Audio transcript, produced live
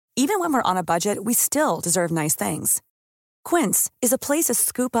Even when we're on a budget, we still deserve nice things. Quince is a place to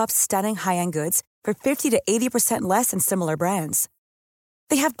scoop up stunning high-end goods for 50 to 80% less than similar brands.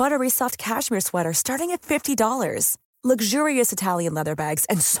 They have buttery soft cashmere sweaters starting at $50, luxurious Italian leather bags,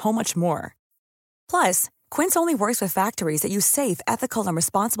 and so much more. Plus, Quince only works with factories that use safe, ethical, and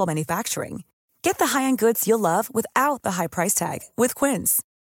responsible manufacturing. Get the high-end goods you'll love without the high price tag with Quince.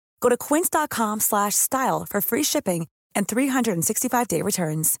 Go to quince.com/style for free shipping and 365-day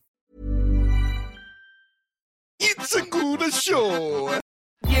returns. It's a good show.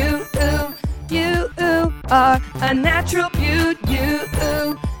 You are a natural beaut. You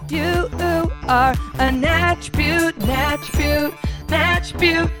are a natch beaut. Natch beaut.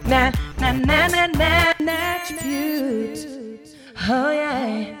 Oh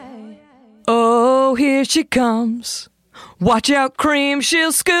yeah. Oh, here she comes. Watch out, cream,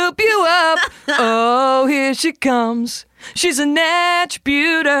 she'll scoop you up. Oh, here she comes. She's a natch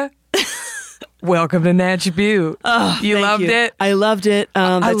beauter. Welcome to Natch Butte. Oh, you loved it? I loved it.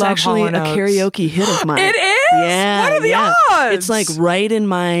 It's actually a karaoke hit of mine. It is? Yeah. What are the odds? It's like right in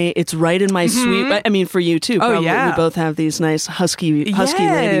my sweet. I mean, for you too. Probably. We both have these nice husky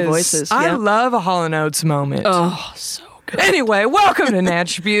lady voices. I love a Hall & Oates moment. Oh, so good. Anyway, welcome to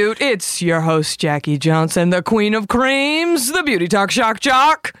Natch Butte. It's your host, Jackie Johnson, the queen of creams, the beauty talk shock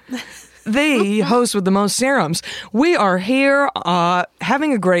jock. The host with the most serums. We are here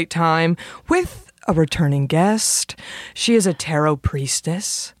having a great time with a returning guest. She is a tarot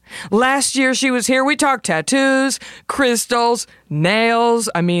priestess. Last year she was here. We talked tattoos, crystals, nails.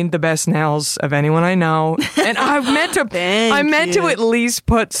 I mean, the best nails of anyone I know. And I meant to at least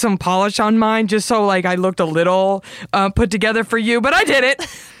put some polish on mine just so like I looked a little put together for you, but I did it.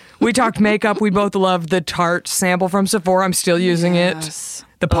 We talked makeup. We both loved the Tarte sample from Sephora. I'm still using it.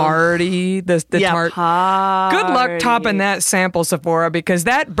 The party, the Tarte. Party. Good luck topping that sample, Sephora, because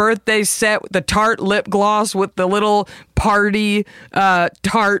that birthday set, the Tarte lip gloss with the little party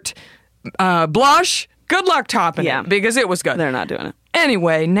Tarte blush, good luck topping it, because it was good. They're not doing it.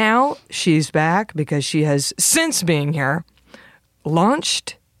 Anyway, now she's back because she has, since being here,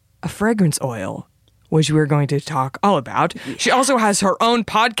 launched a fragrance oil, which we're going to talk all about. She also has her own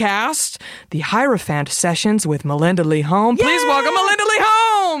podcast, The Hierophant Sessions with Melinda Lee Holm. Yay! Please welcome Melinda Lee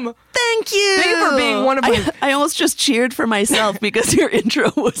Holm! Thank you! Thank you for being one of my... I almost just cheered for myself because your intro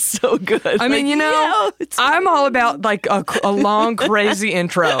was so good. I mean, I'm all about like a long, crazy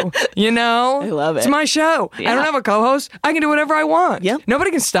intro, you know? I love it. It's my show. Yeah. I don't have a co-host. I can do whatever I want. Yep.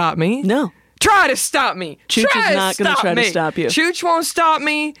 Nobody can stop me. No. Try to stop me. Chooch is not going to try to stop you. Chooch won't stop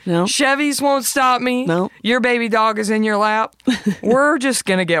me. No. Chevys won't stop me. No. Your baby dog is in your lap. We're just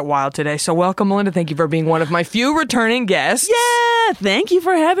going to get wild today. So welcome, Melinda. Thank you for being one of my few returning guests. Yeah. Thank you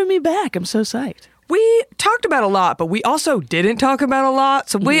for having me back. I'm so psyched. We talked about a lot, but we also didn't talk about a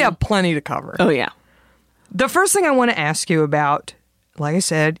lot. So we have plenty to cover. Oh, yeah. The first thing I want to ask you about, like I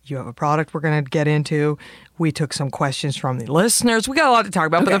said, you have a product we're going to get into. We took some questions from the listeners. We got a lot to talk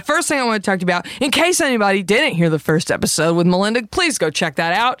about. Okay. But the first thing I want to talk to you about, in case anybody didn't hear the first episode with Melinda, please go check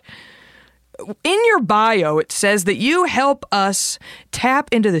that out. In your bio, it says that you help us tap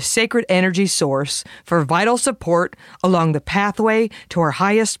into the sacred energy source for vital support along the pathway to our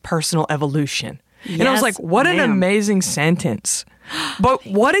highest personal evolution. Yes, and I was like, what an amazing sentence. But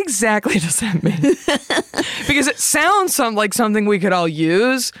what exactly does that mean? Because it sounds like something we could all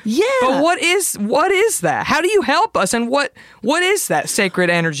use. Yeah. But what is that? How do you help us? And what is that sacred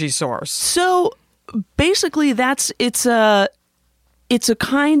energy source? So basically it's a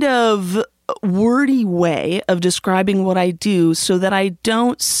kind of wordy way of describing what I do so that I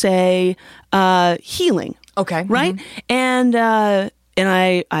don't say healing. Okay. Right? Mm-hmm. And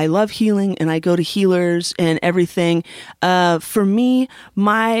I love healing, and I go to healers and everything. For me,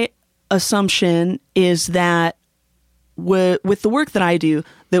 my assumption is that with the work that I do,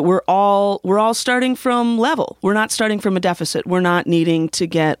 that we're all starting from level. We're not starting from a deficit. We're not needing to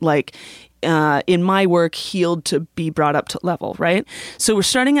get in my work, healed to be brought up to level, right? So we're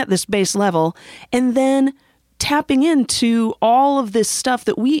starting at this base level, and then tapping into all of this stuff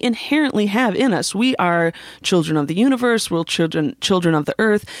that we inherently have in us. We are children of the universe. We're children of the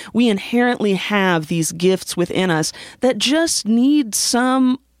earth. We inherently have these gifts within us that just need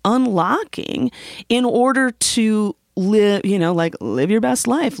some unlocking in order to live, live your best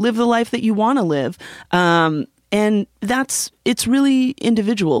life, live the life that you want to live. And it's really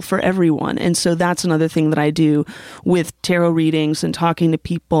individual for everyone. And so that's another thing that I do with tarot readings and talking to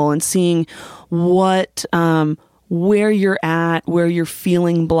people and seeing where you're at, where you're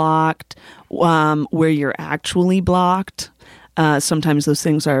feeling blocked, where you're actually blocked. Sometimes those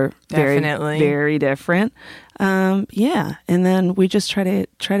things are Definitely. very, very different. Yeah. And then we just try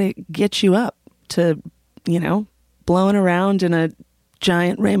to get you up to, blowing around in a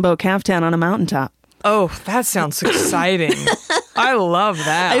giant rainbow caftan on a mountaintop. Oh, that sounds exciting. I love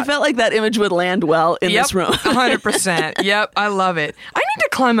that. I felt like that image would land well in this room. 100%. Yep, I love it. I need to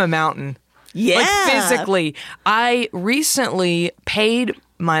climb a mountain. Yeah. Like physically. I recently paid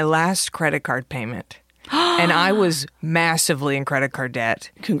my last credit card payment. And I was massively in credit card debt.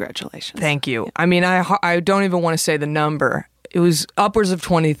 Congratulations. Thank you. I mean, I don't even want to say the number. It was upwards of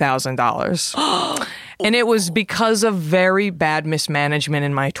 $20,000. And it was because of very bad mismanagement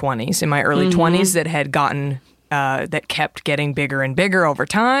in my 20s, in my early 20s, that had gotten, that kept getting bigger and bigger over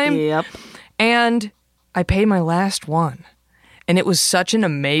time. Yep. And I paid my last one. And it was such an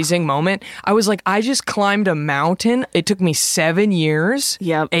amazing moment. I was like, I just climbed a mountain. It took me 7 years,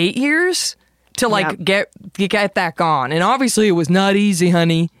 8 years to get that gone. And obviously it was not easy,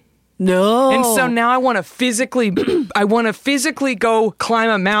 honey. No. And so now I want to physically go climb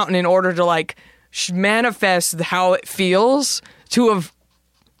a mountain in order to manifest how it feels to have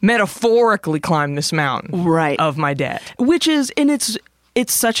metaphorically climbed this mountain of my debt. Which is, and it's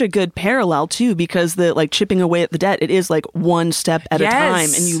such a good parallel too, because the chipping away at the debt, it is one step at a time,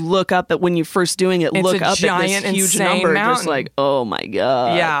 and you look up at when you're first doing it, it's look a up giant, at this huge insane number, mountain. just like, oh my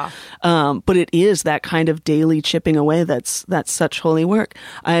god, yeah. But it is that kind of daily chipping away that's such holy work.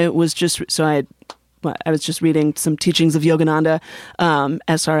 I was just reading some teachings of Yogananda,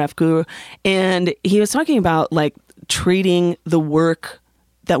 SRF guru, and he was talking about treating the work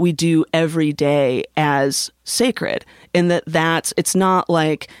that we do every day as sacred, and it's not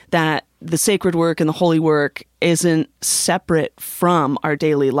like that the sacred work and the holy work isn't separate from our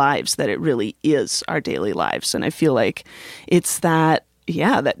daily lives, that it really is our daily lives. And I feel like it's that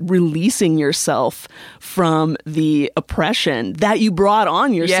releasing yourself from the oppression that you brought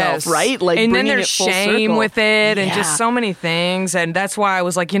on yourself, right? And then there's shame with it and just so many things. And that's why I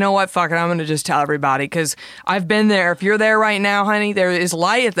was like, you know what? Fuck it. I'm going to just tell everybody, because I've been there. If you're there right now, honey, there is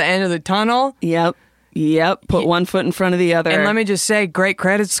light at the end of the tunnel. Yep. Put one foot in front of the other. And let me just say, great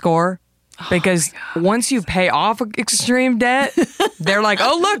credit score. Because once you pay off extreme debt, they're like,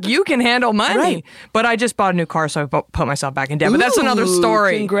 oh, look, you can handle money. Right. But I just bought a new car, so I put myself back in debt. But that's another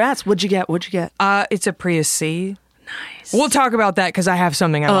story. Congrats. What'd you get? It's a Prius C. Nice. We'll talk about that because I have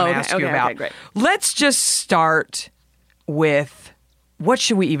something I want to ask you about. Okay, great. Let's just start with... What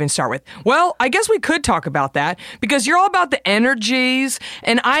should we even start with? Well, I guess we could talk about that because you're all about the energies,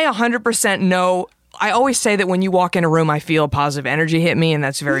 and I 100% know... I always say that when you walk in a room, I feel positive energy hit me, and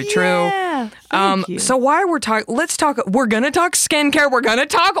that's very true. Thank you. So while we're talking, we're going to talk skincare. We're going to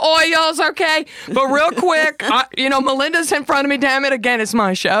talk oils, okay? But real quick, Melinda's in front of me, damn it. Again, it's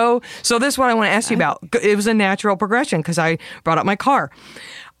my show. So this is what I want to ask you about. It was a natural progression because I brought up my car.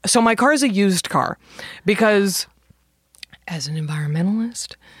 So my car is a used car because as an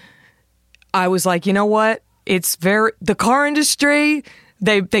environmentalist, I was like, you know what? The car industry...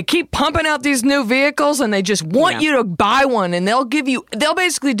 They keep pumping out these new vehicles and they just want you to buy one, and they'll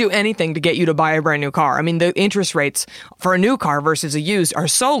basically do anything to get you to buy a brand new car. I mean, the interest rates for a new car versus a used are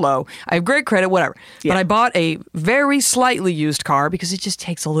so low. I have great credit, whatever. Yeah. But I bought a very slightly used car because it just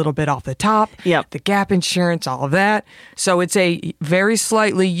takes a little bit off the top. Yep. The gap insurance, all of that. So it's a very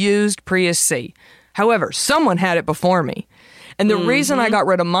slightly used Prius C. However, someone had it before me. And the reason I got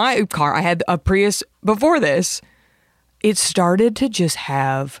rid of my car, I had a Prius before this, it started to just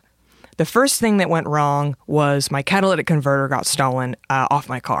have... The first thing that went wrong was my catalytic converter got stolen off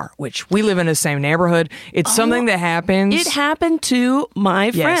my car, which we live in the same neighborhood. It's something that happens. It happened to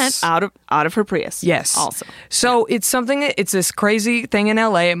my friend out of her Prius. Yes. Also. So it's this crazy thing in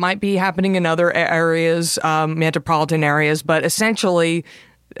LA. It might be happening in other areas, metropolitan areas, but essentially...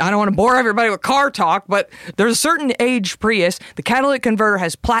 I don't want to bore everybody with car talk, but there's a certain age Prius. The catalytic converter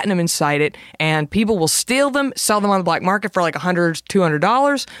has platinum inside it, and people will steal them, sell them on the black market for like $100,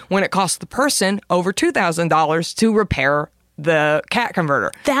 $200, when it costs the person over $2,000 to repair the cat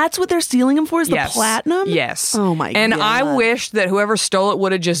converter. That's what they're stealing them for, is the platinum? Yes. Oh my God. And I wish that whoever stole it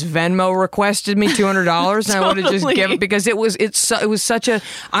would have just Venmo requested me $200 and I would have just given it, because it was such a...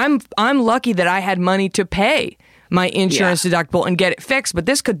 I'm lucky that I had money to pay my insurance deductible and get it fixed, but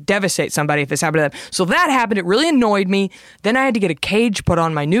this could devastate somebody if this happened to them. So that happened. It really annoyed me. Then I had to get a cage put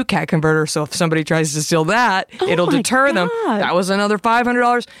on my new cat converter, so if somebody tries to steal that, it'll deter them. That was another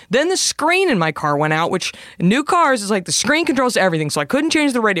 $500. Then the screen in my car went out, which new cars is like the screen controls everything. So I couldn't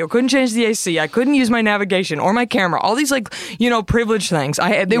change the radio, couldn't change the AC, I couldn't use my navigation or my camera, all these privileged things.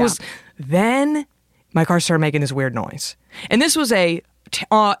 Then my car started making this weird noise. And this was a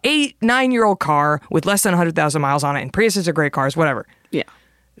 9-year-old car with less than 100,000 miles on it, and Priuses are great cars, whatever. Yeah.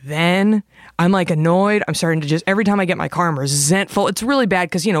 Then I'm like annoyed. I'm starting to just, every time I get my car, I'm resentful. It's really bad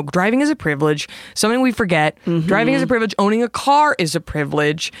because, you know, driving is a privilege, something we forget. Driving is a privilege. Owning a car is a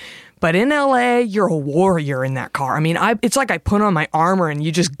privilege. But in LA, you're a warrior in that car. I mean, it's like I put on my armor and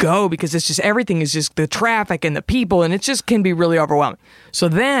you just go because it's just, everything is just the traffic and the people, and it just can be really overwhelming. So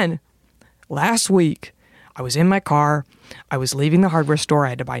then last week, I was in my car. I was leaving the hardware store. I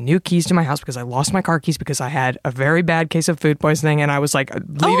had to buy new keys to my house because I lost my car keys because I had a very bad case of food poisoning, and I was like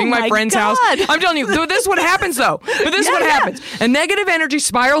leaving my friend's house. I'm telling you, this is what happens though. But this is what happens. And negative energy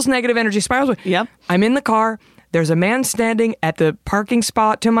spirals. Yep. I'm in the car. There's a man standing at the parking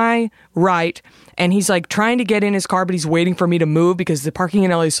spot to my right, and he's like trying to get in his car, but he's waiting for me to move because the parking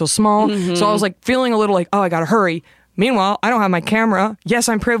in LA is so small. So I was like feeling a little like, oh, I gotta hurry. Meanwhile, I don't have my camera. Yes,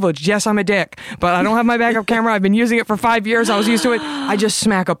 I'm privileged. Yes, I'm a dick. But I don't have my backup camera. I've been using it for 5 years. I was used to it. I just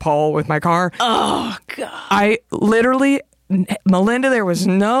smack a pole with my car. Oh, God. I literally... Melinda, there was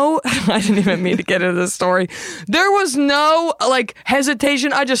no, I didn't even mean to get into this story. There was no like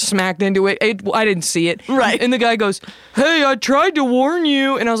hesitation. I just smacked into it. I didn't see it. Right. And the guy goes, hey, I tried to warn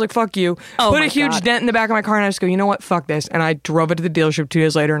you. And I was like, fuck you. Put a huge dent in the back of my car, and I just go, you know what? Fuck this. And I drove it to the dealership 2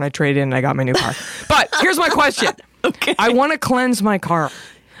 days later, and I traded in and I got my new car. But here's my question. Okay. I want to cleanse my car.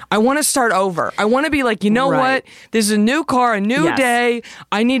 I want to start over. I want to be like, you know what? This is a new car, a new day.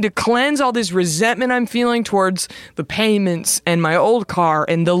 I need to cleanse all this resentment I'm feeling towards the payments and my old car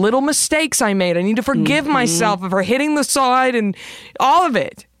and the little mistakes I made. I need to forgive myself for hitting the side and all of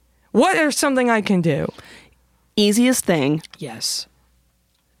it. What is something I can do? Easiest thing. Yes.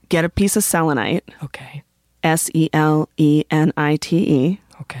 Get a piece of selenite. Okay. Selenite.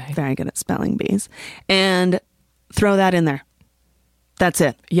 Okay. Very good at spelling bees. And throw that in there. That's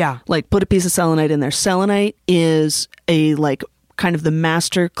it. Yeah. Like put a piece of selenite in there. Selenite is a like kind of the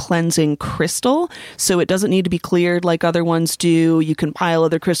master cleansing crystal. So it doesn't need to be cleared like other ones do. You can pile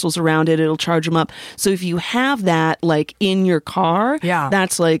other crystals around it. It'll charge them up. So if you have that like in your car,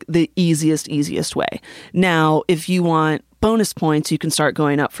 that's like the easiest way. Now, if you want bonus points, you can start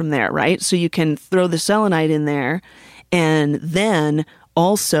going up from there, right? So you can throw the selenite in there and then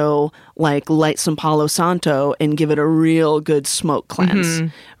also like light some Palo Santo and give it a real good smoke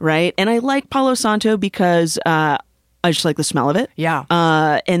cleanse, right? And I like Palo Santo because I just like the smell of it. Yeah.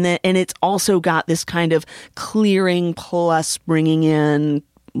 And it's also got this kind of clearing plus bringing in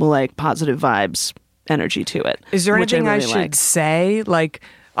like positive vibes energy to it. Is there anything I should say? Like,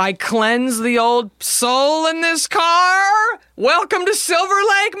 I cleanse the old soul in this car. Welcome to Silver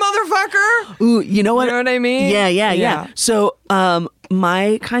Lake, motherfucker. Ooh, you know what? You know what I mean? Yeah. So,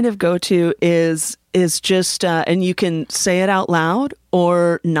 my kind of go-to is just, and you can say it out loud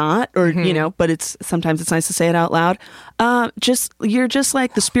or not, or, you know, but sometimes it's nice to say it out loud. You're just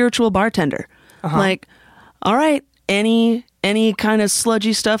like the spiritual bartender. Like, all right, any kind of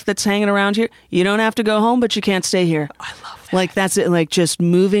sludgy stuff that's hanging around here, you don't have to go home, but you can't stay here. I love that. Like, that's it. Like, just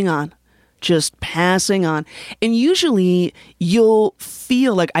moving on, just passing on. And usually you'll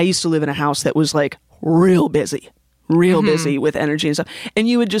feel like, I used to live in a house that was like real busy with energy and stuff. And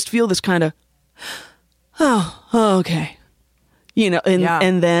you would just feel this kind of, oh, okay. You know,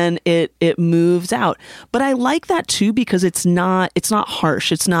 and then it moves out. But I like that too because it's not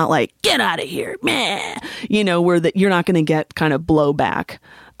harsh. It's not like, get out of here, meh. You know, where you're not going to get kind of blowback.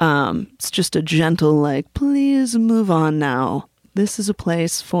 It's just a gentle like, please move on now. This is a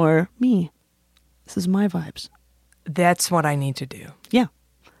place for me. This is my vibes. That's what I need to do. Yeah.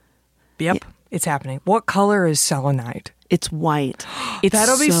 Yep. Yeah. It's happening. What color is selenite? It's white.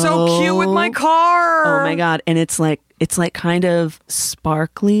 That'll be so cute with my car. Oh my God. And it's like kind of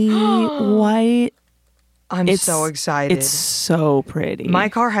sparkly white. I'm so excited. It's so pretty. My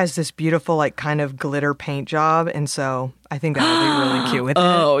car has this beautiful like kind of glitter paint job, and so I think that would be really cute with it.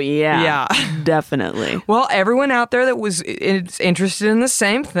 Oh yeah. Yeah. Definitely. Well, everyone out there that was interested in the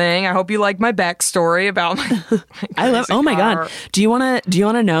same thing, I hope you like my backstory about my I love. Oh my car. God. Do you want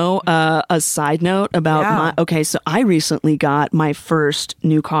to know a side note about my? Okay, so I recently got my first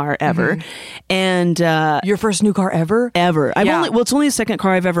new car ever, and your first new car ever? Ever. It's only the second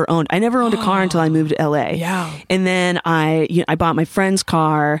car I've ever owned. I never owned a car until I moved to LA. Yeah. And then I bought my friend's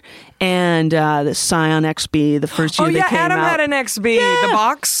car and the Scion XB the first year they came Adam out. had an XB. Yeah. The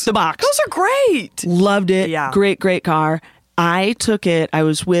box. The box. Those are great. Loved it. Yeah. Great car. I took it. I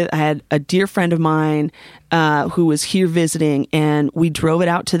had a dear friend of mine who was here visiting, and we drove it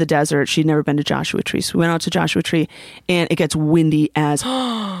out to the desert. She'd never been to Joshua Tree. So we went out to Joshua Tree, and it gets windy as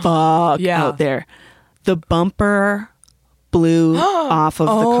fuck out there. The bumper blew off of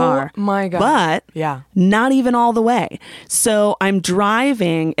the car. Oh my God. But Yeah. not even all the way. So I'm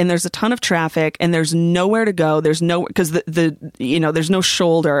driving and there's a ton of traffic and there's nowhere to go. There's no, because there's no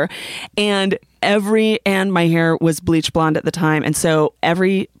shoulder, and my hair was bleach blonde at the time. And so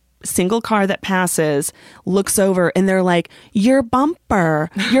every single car that passes looks over and they're like, your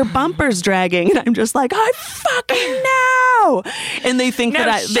bumper's dragging. And I'm just like, I fucking know. And they think that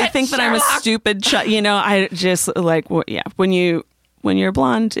I'm a stupid I just like, well, yeah, when you're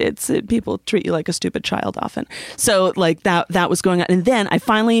blonde, people treat you like a stupid child often. So like that was going on. And then I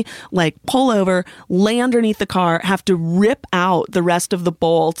finally like pull over, lay underneath the car, have to rip out the rest of the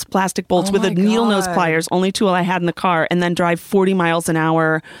plastic bolts with a needle nose pliers, only tool I had in the car, and then drive 40 miles an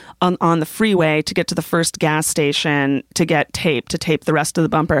hour on the freeway to get to the first gas station to get tape the rest of the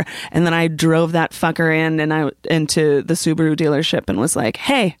bumper. And then I drove that fucker into the Subaru dealership and was like,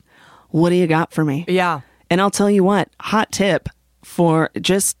 hey, what do you got for me? Yeah. And I'll tell you what, hot tip, for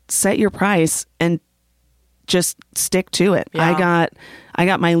just set your price and just stick to it. Yeah. I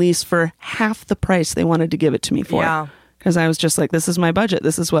got my lease for half the price they wanted to give it to me for. Yeah. Because I was just like, this is my budget.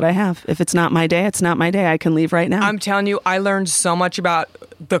 This is what I have. If it's not my day, it's not my day. I can leave right now. I'm telling you, I learned so much about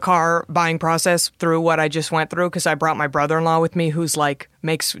the car buying process through what I just went through, because I brought my brother-in-law with me, who's like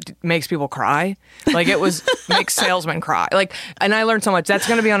makes people cry. Like makes salesmen cry. Like, and I learned so much. That's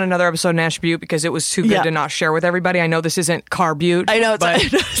going to be on another episode of Nash Butte, because it was too good to not share with everybody. I know this isn't Car Butte. I know, but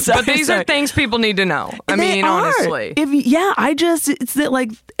these are things people need to know. Honestly. I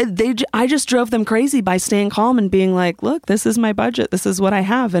just drove them crazy by staying calm and being like, look, this is my budget. This is what I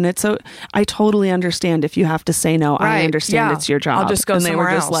have. And it's so, I totally understand if you have to say no. Right. I understand it's your job. I'll just go and somewhere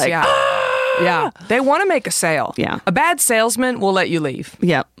they were just else. like, Yeah. They want to make a sale. Yeah. A bad salesman will let you leave.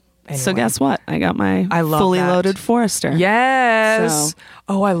 Yep. Anyway. So guess what? I got my fully loaded Forester. Yes. So,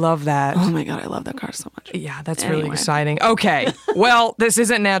 oh, I love that. oh my God, I love that car so much. Yeah, that's really exciting. Okay. Well, this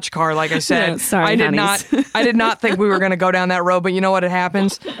isn't Natch Car, like I said. No, sorry, I did not think we were going to go down that road, but you know what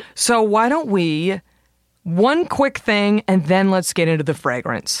happens? So why don't we, one quick thing, and then let's get into the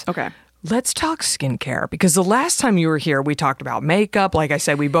fragrance. Okay. Let's talk skincare, because the last time you were here, we talked about makeup. Like I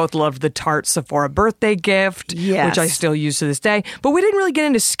said, we both loved the Tarte Sephora birthday gift, which I still use to this day. But we didn't really get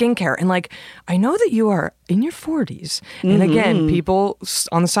into skincare. And like, I know that you are in your 40s. And again, people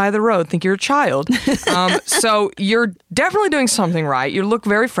on the side of the road think you're a child. So you're definitely doing something right. You look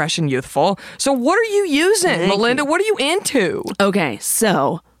very fresh and youthful. So what are you using, Melinda? What are you into? Okay,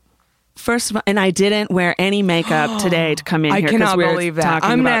 so first of all, and I didn't wear any makeup today to come in here. I cannot believe that.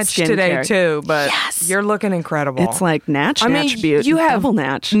 I'm Natch today too, but you're looking incredible. It's like Natch Butte. You have double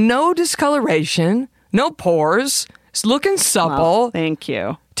Natch. No discoloration, no pores. It's looking supple. Well, thank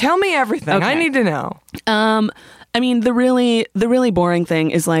you. Tell me everything. Okay. I need to know. I mean, the really boring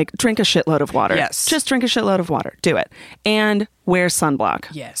thing is like drink a shitload of water. Yes. Just drink a shitload of water. Do it. And wear sunblock.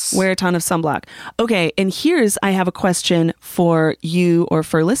 Yes. Wear a ton of sunblock. Okay, and I have a question for you or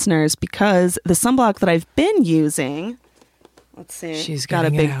for listeners, because the sunblock that I've been using, let's see, She's got a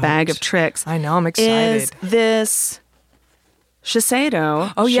getting big out. bag of tricks. I know, I'm excited. Is this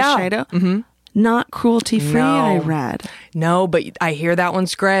Shiseido. Oh, yeah. Shiseido. Mm-hmm. Not cruelty free, No. I read. No, but I hear that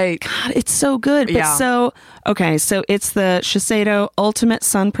one's great. God, it's so good. But Yeah. so it's the Shiseido Ultimate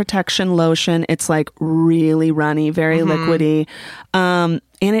Sun Protection Lotion. It's like really runny, very liquidy. And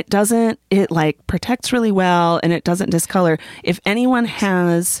it like protects really well, and it doesn't discolor. If anyone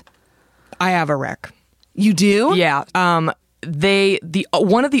has... I have a rec. You do? Yeah. One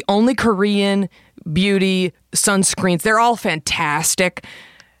of the only Korean beauty sunscreens, they're all fantastic.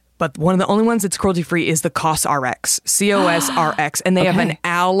 But one of the only ones that's cruelty-free is the COSRX, COSRX. And they have an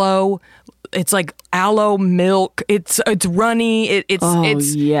aloe, it's like aloe milk. It's runny.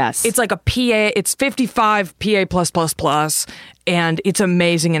 It's like a PA, it's 55 PA+++. And it's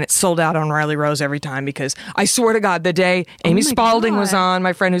amazing. And it's sold out on Riley Rose every time, because I swear to God, the day Amy Spalding was on,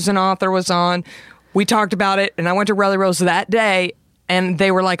 my friend who's an author was on, we talked about it. And I went to Riley Rose that day. And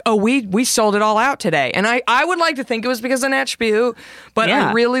they were like, oh, we sold it all out today. And I would like to think it was because of Natch Butte, but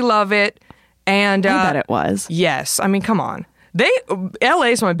I really love it. And I bet it was. Yes. I mean, come on. LA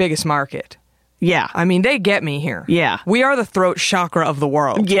is my biggest market. Yeah. I mean, they get me here. Yeah. We are the throat chakra of the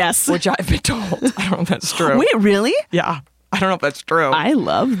world. Yes. Which I've been told. I don't know if that's true. Wait, really? Yeah. I don't know if that's true. I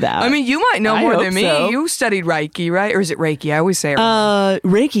love that. I mean, you might know more than me. So. You studied Reiki, right? Or is it Reiki? I always say it wrong.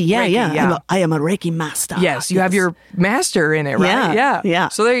 Reiki, yeah. I am a Reiki master. Yes, you have your master in it, right? Yeah.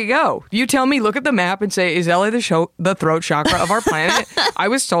 So there you go. You tell me, look at the map and say, is LA the throat chakra of our planet? I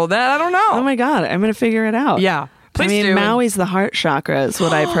was told that. I don't know. Oh my God, I'm going to figure it out. Yeah. Please do. do. Maui's the heart chakra is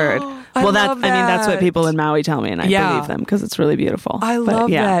what I've heard. I Well, love I mean, that's what that. people in Maui tell me, and I believe them because it's really beautiful. I love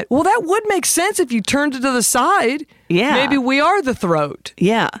that. Well, that would make sense if you turned it to the side. Yeah. Maybe we are the throat.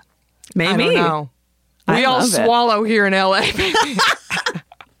 Yeah. Maybe. I don't know. We all love it. swallow here in LA.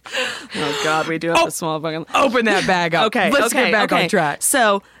 Oh, God, we do have to swallow fucking... Open that bag up. Okay, Let's get back on track.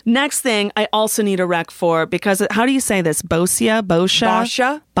 So, next thing, I also need a rec for, because, how do you say this? Boscia?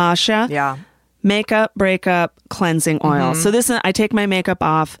 Basha? Yeah. Makeup, breakup, cleansing oil. So this, I take my makeup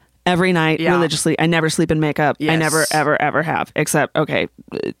off every night religiously. I never sleep in makeup. I never, ever, ever have. Except, okay,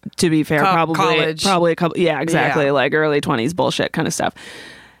 to be fair, probably a couple, exactly, like early 20s bullshit kind of stuff.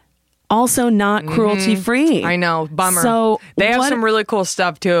 Also not cruelty free. I know. Bummer. So they have some really cool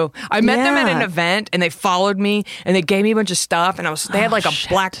stuff too. I met them at an event and they followed me and they gave me a bunch of stuff and they had like a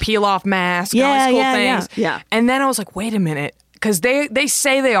black peel off mask and all these cool things. Yeah. And then I was like, wait a minute. Because they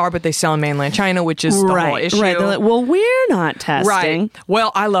say they are, but they sell in mainland China, which is the whole issue. Right. They're like, well, we're not testing. Right.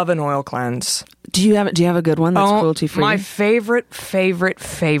 Well, I love an oil cleanse. Do you have a good one that's cruelty free? My favorite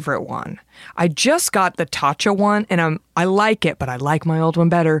one. I just got the Tatcha one, and I like it, but I like my old one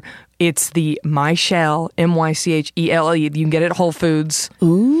better. It's the Mychelle, Mychelle. You can get it at Whole Foods.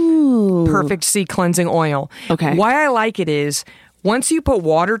 Ooh. Perfect Sea cleansing oil. Okay. Why I like it is, once you put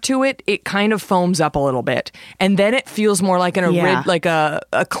water to it, it kind of foams up a little bit, and then it feels more like a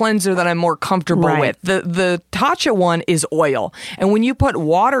cleanser that I'm more comfortable with. The Tatcha one is oil, and when you put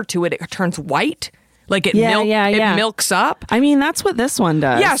water to it, it turns white. Like it milks up. I mean, that's what this one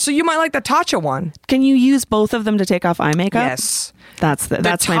does. Yeah, so you might like the Tatcha one. Can you use both of them to take off eye makeup? Yes. That's my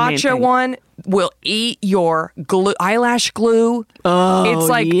main Tatcha thing. one will eat your eyelash glue. Oh, it's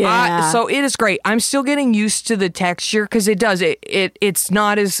like yeah. So it is great. I'm still getting used to the texture because it does it's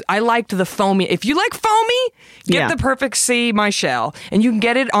not as I liked the foamy. If you like foamy, get the Perfect Sea Mychelle, and you can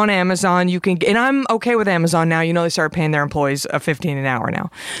get it on Amazon. And I'm okay with Amazon now. You know, they started paying their employees $15 an hour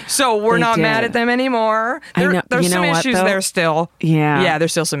now, so we're not mad at them anymore. There's some issues there still. Yeah,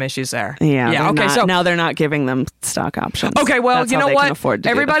 there's still some issues there. Yeah. Okay, so now they're not giving them stock options. Okay, well, That's you how know they what? Can afford to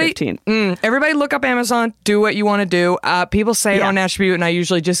everybody, do the 15. Everybody, look up Amazon. Do what you want to do. People say it on Attribute, and I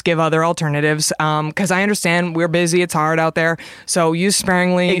usually just give other alternatives because I understand we're busy. It's hard out there, so use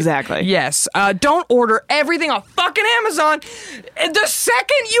sparingly. Exactly. Yes. Don't order everything off fucking Amazon. The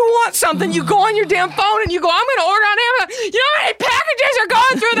second you want something, you go on your damn phone and you go, I'm going to order on Amazon. You know how many packages are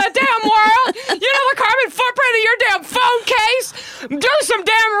going through the damn world? You know the carbon footprint of your damn phone case? Do some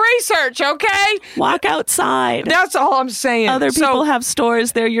damn research, okay? Walk outside. That's all I'm saying. Other people have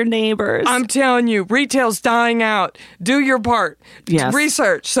stores. They're your neighbors. I'm telling you, retail's dying out. Do your part. Yes.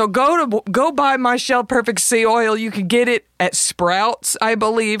 Research. So go buy Mychelle Perfect Sea Oil. You can get it at Sprouts, I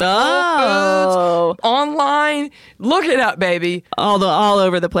believe. Oh. Whole Foods, online. Look it up, baby. All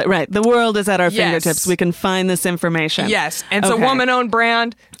over the place. Right. The world is at our fingertips. We can find this information. Yes. And it's a woman-owned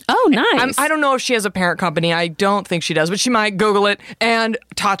brand. Oh, nice. I don't know if she has a parent company. I don't think she does, but she might. Google it. And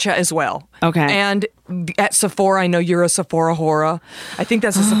Tatcha as well. Okay. And at Sephora, I know you're a Sephora whora. I think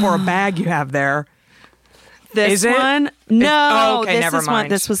that's a Sephora bag you have there. This is it? one? No. Okay, this never is mind. One.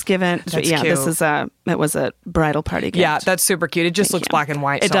 This was given. That's yeah, cute. this is it was a bridal party gift. Yeah, that's super cute. It just Thank looks you. black and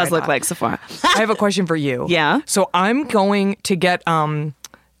white. It so does I look thought. like Sephora. I have a question for you. Yeah? So I'm going to get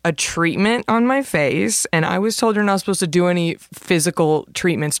a treatment on my face, and I was told you're not supposed to do any physical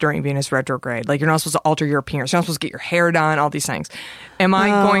treatments during Venus retrograde. Like, you're not supposed to alter your appearance. You're not supposed to get your hair done, all these things. Am I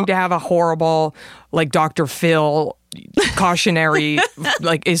going to have a horrible, like, Dr. Phil cautionary,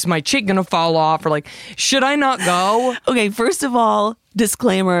 like, is my cheek going to fall off? Or, like, should I not go? Okay, first of all,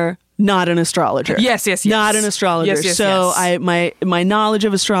 disclaimer, not an astrologer. Yes. Not an astrologer. Yes. So my knowledge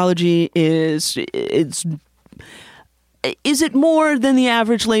of astrology is it more than the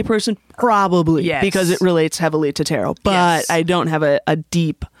average layperson? Probably, Yes. because it relates heavily to tarot. But Yes. I don't have a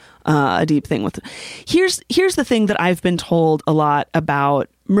deep thing with it. Here's the thing that I've been told a lot about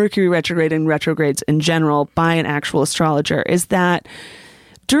Mercury retrograde and retrogrades in general by an actual astrologer is that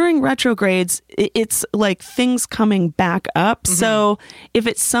during retrogrades, it's like things coming back up. Mm-hmm. So if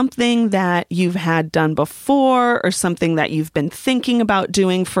it's something that you've had done before or something that you've been thinking about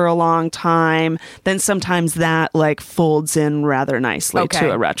doing for a long time, then sometimes that like folds in rather nicely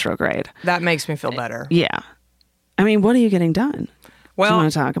to a retrograde. That makes me feel better. Yeah. I mean, what are you getting done? Well, do you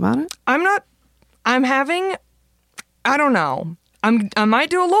want to talk about it? I don't know. I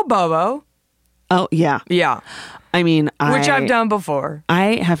might do a little bobo. Oh, yeah. Yeah. I mean, Which I've done before.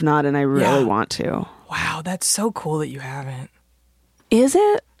 I have not, and I really want to. Wow, that's so cool that you haven't. Is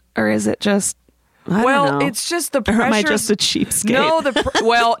it? Or is it just, I don't know. It's just the Or pressure. am I just a cheapskate? No,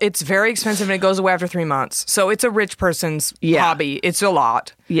 it's very expensive and it goes away after 3 months. So it's a rich person's hobby. It's a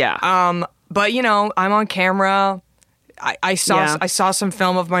lot. Yeah. But, you know, I'm on camera. I saw some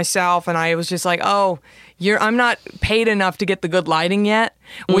film of myself, and I was just like, oh, I'm not paid enough to get the good lighting yet.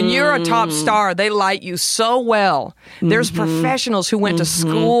 When you're a top star, they light you so well. There's professionals who went to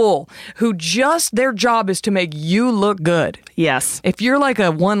school who just their job is to make you look good. Yes. If you're like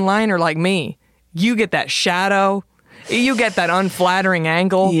a one-liner like me, you get that shadow. You get that unflattering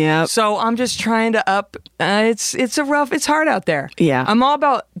angle. Yeah. So I'm just trying to up. It's hard out there. Yeah. I'm all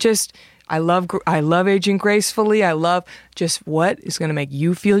about just. I love aging gracefully. I love just what is going to make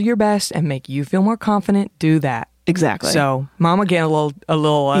you feel your best and make you feel more confident. Do that. Exactly. So, Mama, get a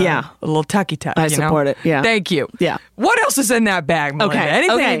little tucky tuck. I support it. Yeah. Thank you. Yeah. What else is in that bag, Melinda? Okay.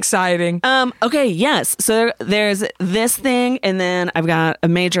 Anything exciting? Okay. Yes. So there's this thing, and then I've got a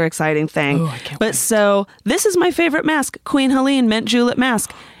major exciting thing. Oh, I can't wait. So this is my favorite mask, Queen Helene mint julep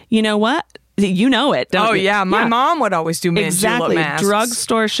mask. You know what? You know it, don't you? Yeah. My mom would always do mint julep masks.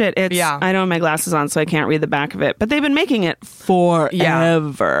 Drugstore shit. I don't have my glasses on, so I can't read the back of it. But they've been making it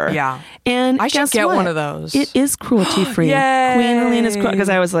forever. Yeah. And I should get one of those. It is cruelty-free. Yay. Queen Helene is because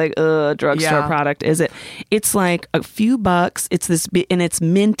I was like, drugstore product, is it? It's like a few bucks. It's this, and it's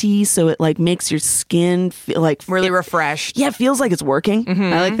minty, so it like makes your skin feel like really refreshed. Yeah, it feels like it's working.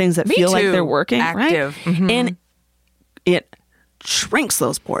 I like things that feel like they're working. Active. Right? And it shrinks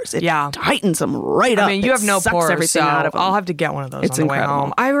those pores. It tightens them right up. I mean, you have no sucks pores, everything so out of them. I'll have to get one of those It's on the incredible. way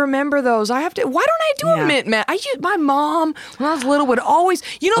home. I remember those. I have to. Why don't I do a mint mask? My mom, when I was little, would always,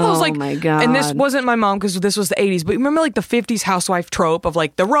 those like, my God. and this wasn't my mom because this was the 80s, but remember like the 50s housewife trope of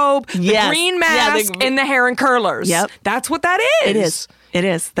like the robe, the green mask, and the hair and curlers. Yep. That's what that is. It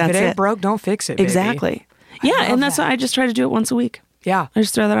is. That's if it ain't it. broke, don't fix it, baby. Exactly. And that's why I just try to do it once a week. Yeah. I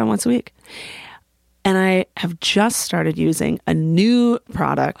just throw that on once a week. And I have just started using a new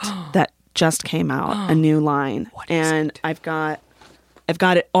product that just came out, a new line. What is it? I've got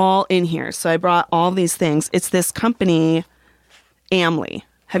it all in here. So I brought all these things. It's this company, Amley.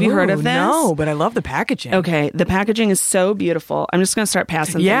 Have you heard of this? No, but I love the packaging. Okay, the packaging is so beautiful. I'm just going to start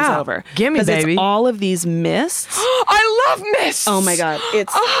passing things over. Gimme, baby. It's all of these mists. I love mists. Oh my God.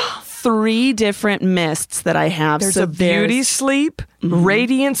 It's 3 different mists that I have. There's a beauty sleep,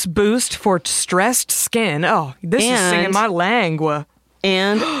 radiance boost for stressed skin. Oh, this is singing my lingua.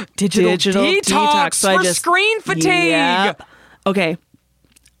 And digital detox So for screen fatigue. Yep. Okay,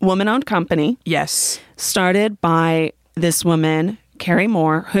 woman-owned company. Yes. Started by this woman, Carrie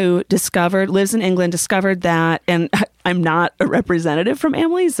Moore, who lives in England, discovered that, and I'm not a representative from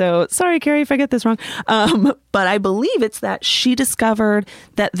Amley, so sorry, Carrie, if I get this wrong. But I believe it's that she discovered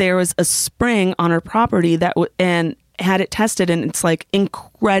that there was a spring on her property and had it tested, and it's like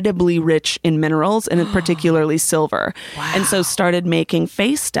incredibly rich in minerals and particularly silver. Wow. And so started making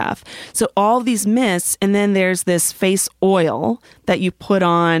face stuff. So all these mists, and then there's this face oil that you put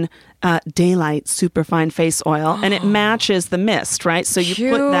on, Daylight Superfine Face Oil, and it matches the mist, right? So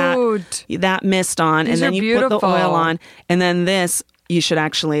you put that mist on, and then you put the oil on, and then this you should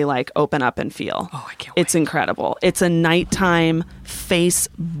actually like open up and feel. Oh, I can't wait. It's incredible. It's a nighttime face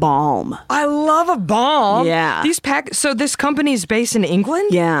balm. I love a balm. Yeah. So this company is based in England?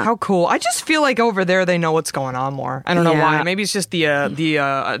 Yeah. How cool. I just feel like over there they know what's going on more. I don't know why. Maybe it's just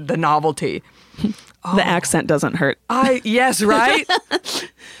the novelty. The accent doesn't hurt. Yes, right?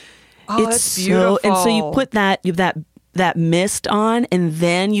 Oh, It's that's beautiful. and so you put that mist on, and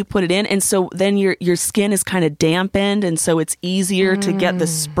then you put it in, and so then your skin is kind of dampened, and so it's easier to get the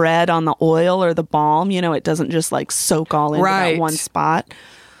spread on the oil or the balm. It doesn't just like soak all into that one spot.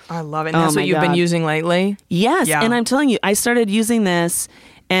 I love it. And that's what you've been using lately? Yes, and I'm telling you, I started using this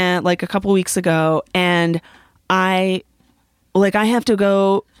and like a couple weeks ago, and I have to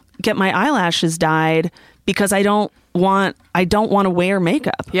go get my eyelashes dyed because I don't want to wear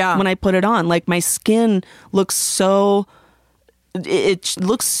makeup when I put it on. Like my skin looks so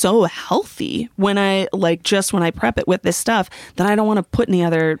healthy when I prep it with this stuff that I don't want to put any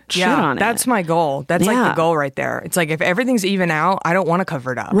other shit on it. That's my goal. That's like the goal right there. It's like if everything's even out, I don't want to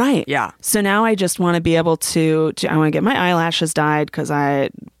cover it up. Right. Yeah. So now I just want to be able to I want to get my eyelashes dyed because I,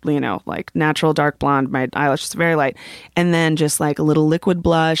 like natural dark blonde, my eyelashes are very light, and then just like a little liquid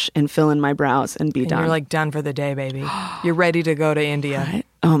blush and fill in my brows and be done. You're like done for the day, baby. You're ready to go to India. Right?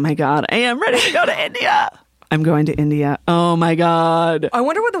 Oh my God. I am ready to go to India. I'm going to India. Oh my God. I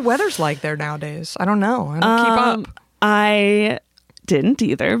wonder what the weather's like there nowadays. I don't know. I don't keep up. I didn't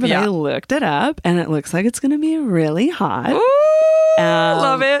either, but I looked it up, and it looks like it's going to be really hot. Ooh,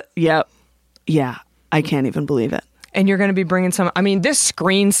 love it. Yep. Yeah. I can't even believe it. And you're going to be bringing some. I mean, this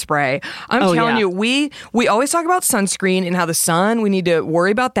screen spray. I'm telling you, we always talk about sunscreen and how the sun. We need to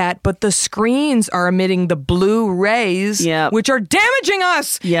worry about that. But the screens are emitting the blue rays, which are damaging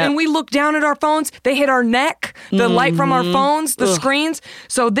us. And we look down at our phones. They hit our neck. The light from our phones, the screens.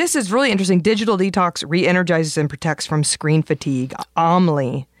 So this is really interesting. Digital detox re-energizes and protects from screen fatigue.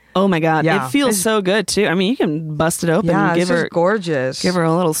 Omni. Oh my God. It feels so good too. I mean, you can bust it open and give her gorgeous. Give her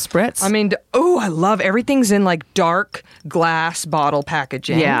a little spritz. I mean, I love everything's in like dark glass bottle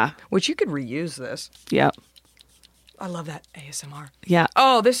packaging. Yeah. Which you could reuse this. Yeah. I love that ASMR. Yeah.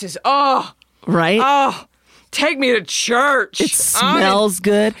 Oh, this is right? Oh. Take me to church. It smells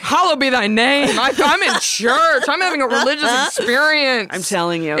good. Hallowed be thy name. I'm in church. I'm having a religious experience. I'm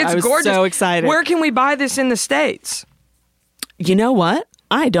telling you. It's I was gorgeous. So excited. Where can we buy this in the States? You know what?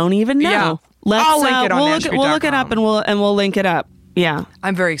 I don't even know. Yeah. I'll link it on Nashville.com. We'll look it up and we'll link it up. Yeah.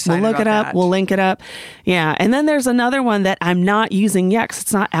 I'm very excited We'll look it up. That. We'll link it up. Yeah. And then there's another one that I'm not using yet because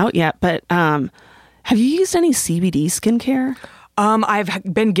it's not out yet. But have you used any CBD skincare? I've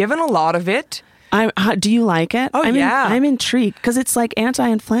been given a lot of it. Do you like it? Yeah. I'm intrigued because it's like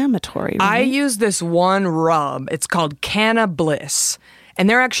anti-inflammatory. Right? I use this one rub. It's called Canna Bliss. And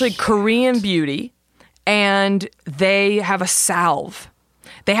they're actually Korean beauty. And they have a salve.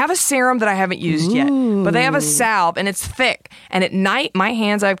 They have a serum that I haven't used yet, but they have a salve and it's thick. And at night, my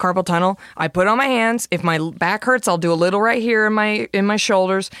hands, I have carpal tunnel. I put it on my hands. If my back hurts, I'll do a little right here in my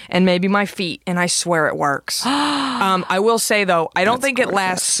shoulders and maybe my feet. And I swear it works. I will say though, I don't think it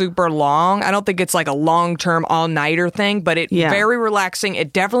lasts super long. I don't think it's like a long-term all-nighter thing, but it's very relaxing.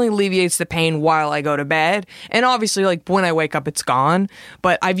 It definitely alleviates the pain while I go to bed. And obviously like when I wake up, it's gone.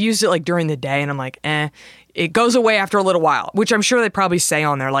 But I've used it like during the day and I'm like, It goes away after a little while, which I'm sure they probably say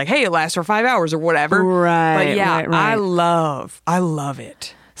on there, like, hey, it lasts for 5 hours or whatever. Right. But yeah, right. I love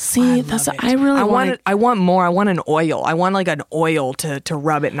it. See, I want more. I want an oil. I want like an oil to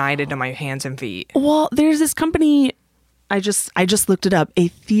rub at night into my hands and feet. Well, there's this company, I just looked it up,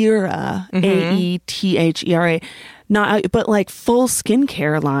 Aethera, Aethera, but like full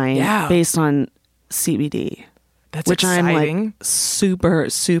skincare line based on CBD. That's which exciting. I'm like super,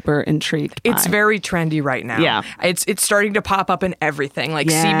 super intrigued It's by. very trendy right now. Yeah. It's starting to pop up in everything, like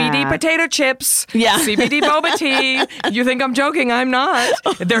CBD potato chips, CBD boba tea. You think I'm joking? I'm not.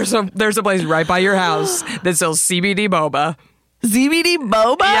 There's a place right by your house that sells CBD boba. CBD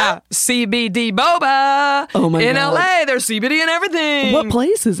boba? Yeah, CBD boba. Oh my God. In LA, there's CBD and everything. What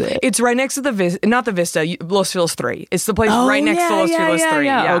place is it? It's right next to the not the Vista, Los Feliz 3. It's the place right next to Los Feliz 3.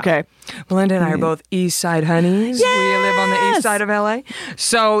 Yeah. Okay. Melinda and I are both East Side honeys. Yes! We live on the east side of LA.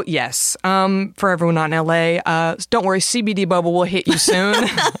 So, yes, for everyone not in LA, don't worry, CBD boba will hit you soon.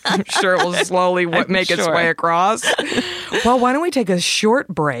 I'm sure it will slowly make its way across. Well, why don't we take a short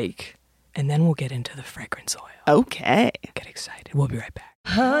break and then we'll get into the fragrance oil. Okay. Get excited. We'll be right back.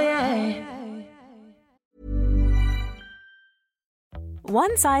 Oh, yeah.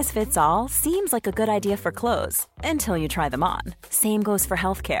 One size fits all seems like a good idea for clothes until you try them on. Same goes for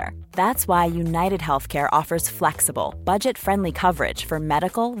healthcare. That's why United Healthcare offers flexible, budget-friendly coverage for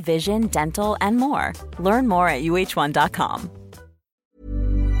medical, vision, dental, and more. Learn more at uh1.com.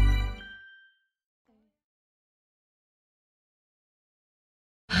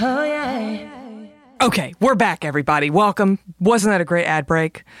 Oh, yeah. Okay, we're back, everybody. Welcome. Wasn't that a great ad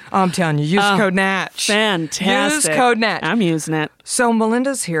break? I'm telling you, use code NATCH. Fantastic. Use code NATCH. I'm using it. So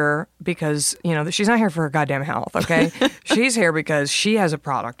Melinda's here because, she's not here for her goddamn health, okay? She's here because she has a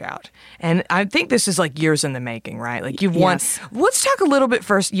product out. And I think this is like years in the making, right? Like you've won. Let's talk a little bit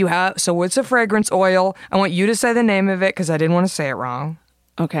first. So it's a fragrance oil. I want you to say the name of it because I didn't want to say it wrong.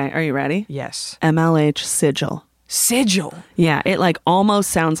 Okay, are you ready? Yes. MLH Sigil. Sigil. Yeah, it like almost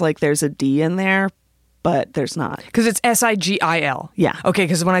sounds like there's a D in there, but there's not. Because it's Sigil. Yeah. Okay,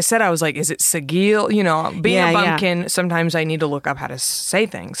 because when I said, I was like, is it Sigil? Being a bumpkin, sometimes I need to look up how to say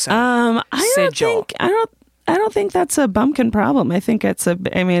things. So, Sigil. I don't think that's a bumpkin problem. I think it's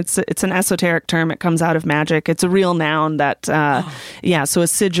an esoteric term. It comes out of magic. It's a real noun that, so a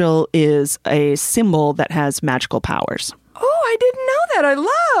sigil is a symbol that has magical powers. Oh, I didn't know that. I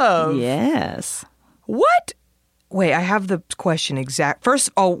love. Yes. What? Wait, I have the question exact. First,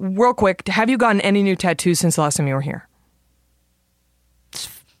 real quick, have you gotten any new tattoos since the last time you were here?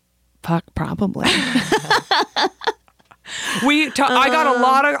 Fuck, probably. I got a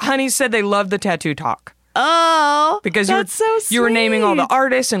lot of honeys said they loved the tattoo talk. Oh, because that's so sweet. You were naming all the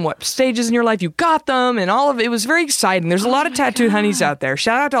artists and what stages in your life you got them and all of it. It was very exciting. There's a lot of tattooed honeys out there.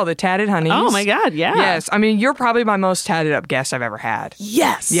 Shout out to all the tatted honeys. Oh my God, yeah. Yes, I mean, you're probably my most tatted up guest I've ever had.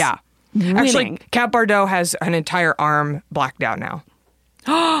 Yes. Yeah. Winning. Actually, Kat Bardot has an entire arm blacked out now.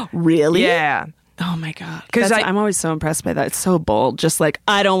 Really? Yeah. Oh my God. 'Cause I'm always so impressed by that. It's so bold. Just like,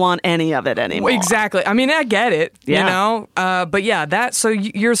 I don't want any of it anymore. Exactly. I mean, I get it, Yeah. you know? But yeah, so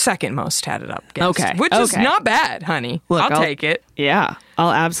you're second most tatted up guest. Okay. Which is Okay. not bad, honey. Look, I'll take it. Yeah,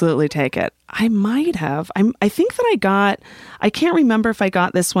 I'll absolutely take it. I might have. I think that I can't remember if I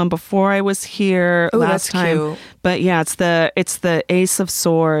got this one before I was here Ooh, last that's time. cute. But yeah, it's the Ace of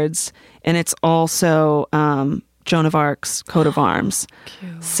Swords, and it's also Joan of Arc's coat of arms.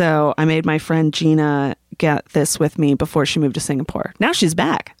 Cute. So I made my friend Gina get this with me before she moved to Singapore. Now she's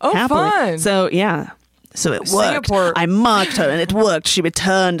back. Oh, happily. fun. So yeah. So it worked. Singapore- I mocked her and it worked. She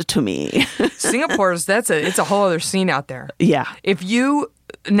returned to me. Singapore's, it's a whole other scene out there. Yeah. If you,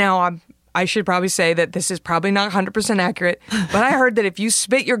 now I should probably say that this is probably not 100% accurate, but I heard that if you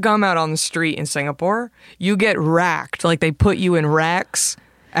spit your gum out on the street in Singapore, you get racked. Like they put you in racks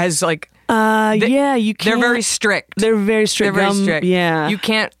as like, Yeah, you can't. they're very strict. They're very strict. They're very Gum, strict. Yeah. You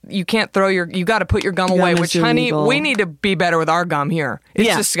can't throw you got to put your gum away, is which, honey, illegal. we need to be better with our gum here. It's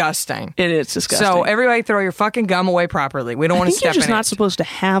Yeah. disgusting. It is disgusting. So everybody throw your fucking gum away properly. We don't I want to think step you're just in not it. supposed to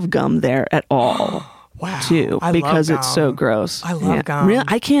have gum there at all. Wow. Too, I love because it's so gum. gross. I love Yeah. gum. Really,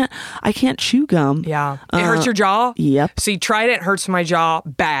 I can't chew gum. Yeah. It hurts your jaw? Yep. See, Trident hurts my jaw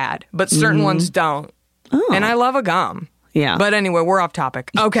bad, but certain ones don't. Oh. And I love a gum. Yeah. But anyway, we're off topic.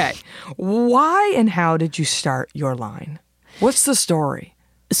 Okay. Why and how did you start your line? What's the story?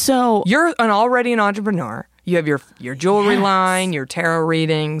 So You're already an entrepreneur. You have your jewelry line, your tarot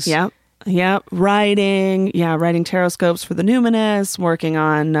readings. Yep. Writing tarot scopes for the numinous, working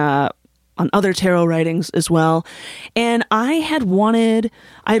on other tarot writings as well. And I had wanted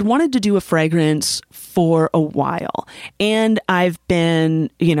to do a fragrance for a while. And I've been,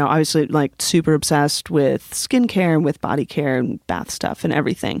 obviously like super obsessed with skincare and with body care and bath stuff and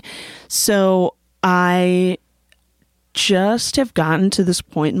everything. So I just have gotten to this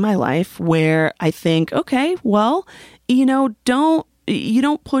point in my life where I think, okay, well, you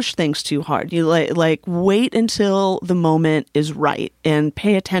don't push things too hard. You like wait until the moment is right and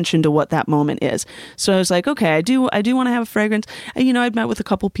pay attention to what that moment is. So I was like, okay, I do want to have a fragrance. I'd met with a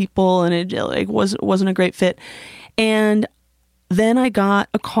couple people and it like wasn't a great fit. And then I got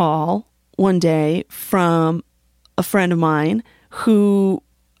a call one day from a friend of mine who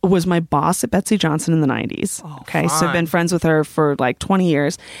was my boss at Betsy Johnson in the 90s. Okay. So I've been friends with her for like 20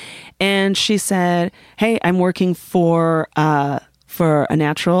 years. And she said, hey, I'm working for a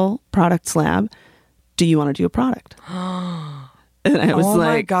natural products lab. Do you want to do a product? And I was oh like,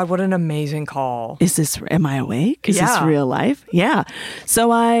 my God, what an amazing call. am I awake? Is this Yeah. real life? Yeah. So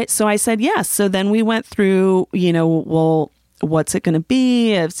I said yes. So then we went through, well, what's it going to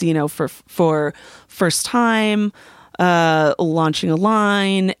be? It's, for first time, launching a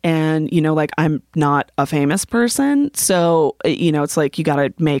line, and, like I'm not a famous person. So, it's like you got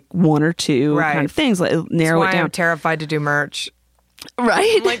to make one or two Right. kind of things, like narrow That's why it down. I'm terrified to do merch.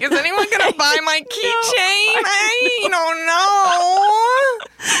 Right. I'm like, is anyone going to buy my keychain? I don't know.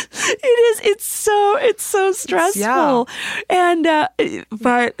 It is. It's so stressful. Yeah. And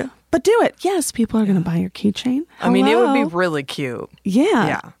but do it. Yes, people are going to buy your keychain. I mean, it would be Hello. really cute. Yeah.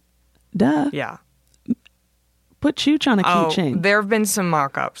 Yeah. Duh. Yeah. Put Chooch on a Oh, keychain. there have been some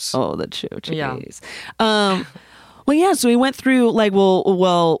mock-ups. Oh, the Chooch. Yeah. Jeez. Well, yeah, so we went through like,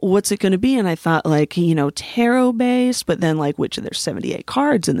 well, what's it going to be? And I thought like, tarot based, but then like, there's 78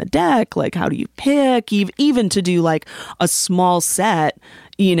 cards in the deck. Like, how do you pick? Even to do like a small set,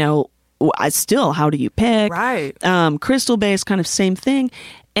 how do you pick? Right. Crystal based, kind of same thing.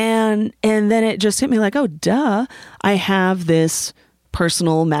 And then it just hit me like, oh, duh, I have this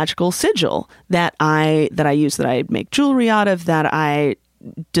personal magical sigil that I use, that I make jewelry out of, that I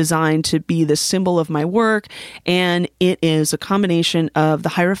designed to be the symbol of my work. And it is a combination of the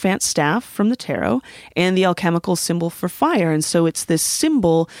Hierophant staff from the tarot and the alchemical symbol for fire. And so it's this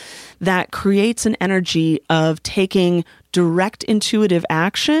symbol that creates an energy of taking direct intuitive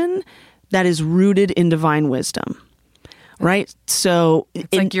action that is rooted in divine wisdom. Right? So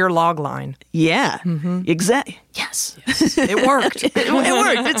It's like your log line. yeah, exactly. Yes. It worked. It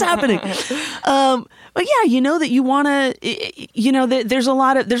worked. It's happening. But yeah, that you want to, there's a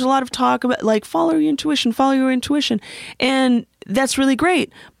lot of talk about like follow your intuition. And that's really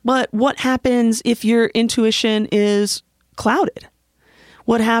great. But what happens if your intuition is clouded?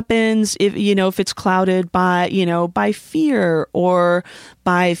 What happens if it's clouded by fear or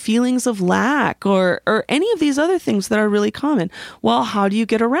by feelings of lack or any of these other things that are really common? Well, how do you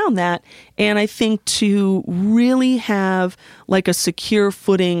get around that? And I think to really have like a secure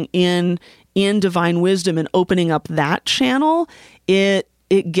footing in divine wisdom and opening up that channel, it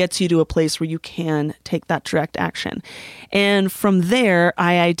it gets you to a place where you can take that direct action. And from there,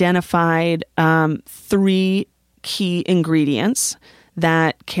 I identified 3 key ingredients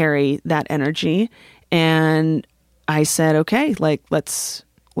that carry that energy. And I said, okay, like, let's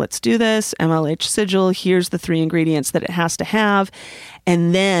do this. MLH sigil, here's the 3 ingredients that it has to have.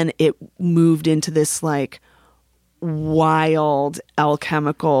 And then it moved into this like wild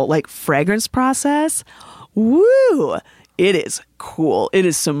alchemical, like fragrance process. Woo! It is cool. It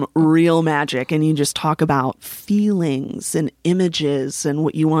is some real magic. And you just talk about feelings and images and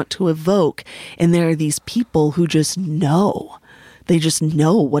what you want to evoke. And there are these people who just know. They just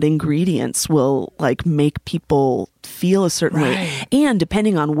know what ingredients will like make people feel a certain way. And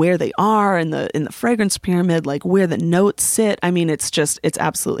depending on where they are in the fragrance pyramid, like where the notes sit, I mean, it's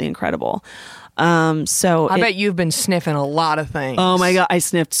absolutely incredible. So I bet you've been sniffing a lot of things. Oh my God, I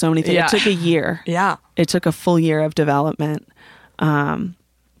sniffed so many things. Yeah. It took a year. Yeah. It took a full year of development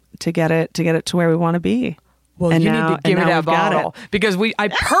to get it to where we want to be. Well, and you now, need to give me that bottle because I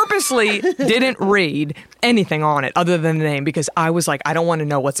purposely didn't read anything on it other than the name because I was like, I don't want to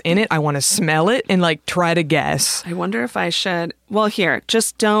know what's in it. I want to smell it and like try to guess. I wonder if I should. Well, here,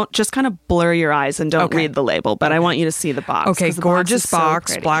 just kind of blur your eyes and don't read the label, but I want you to see the box. Okay, gorgeous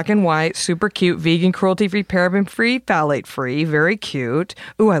box, so black and white, super cute, vegan, cruelty-free, paraben-free, phthalate-free, very cute.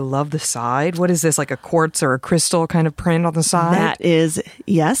 Ooh, I love the side. What is this, like a quartz or a crystal kind of print on the side? That is,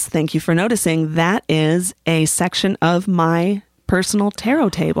 yes, thank you for noticing. That is a section of my personal tarot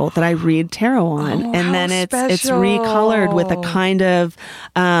table that I read tarot on. Oh, and then it's recolored with a kind of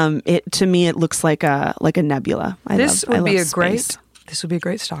to me it looks like a nebula. This would be a space.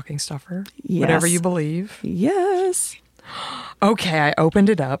 great stocking stuffer. Yes. Whatever you believe. Yes. Okay, I opened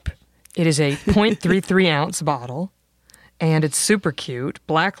it up. It is a 0.33 ounce bottle and it's super cute.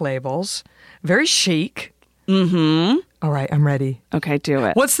 Black labels, very chic. Mm-hmm. All right, I'm ready. Okay, do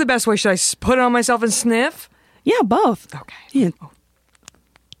it. What's the best way? Should I put it on myself and sniff? Yeah, both. Okay. Yeah. Oh,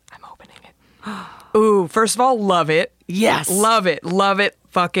 I'm opening it. Ooh, first of all, love it. Yes. Love it. Love it.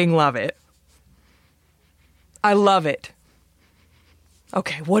 Fucking love it. I love it.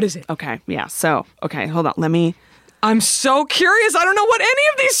 Okay, what is it? Okay, yeah. So, okay, hold on. I'm so curious. I don't know what any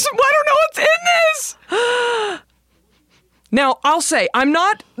of these... I don't know what's in this. Now, I'll say, I'm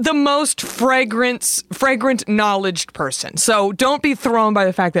not the most fragrant knowledge person, so don't be thrown by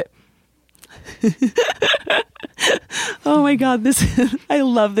the fact that... Oh my God, I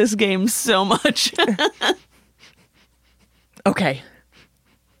love this game so much. Okay.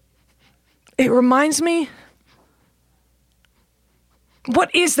 It reminds me...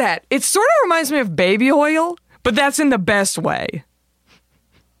 What is that? It sort of reminds me of baby oil, but that's in the best way.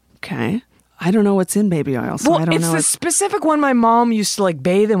 Okay. I don't know what's in baby oil, so I don't know. It's the specific one my mom used to like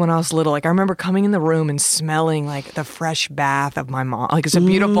bathe in when I was little. Like I remember coming in the room and smelling like the fresh bath of my mom. Like it's a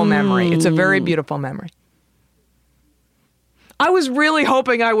beautiful memory. It's a very beautiful memory. I was really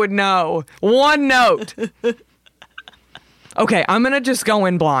hoping I would know. One note. Okay, I'm going to just go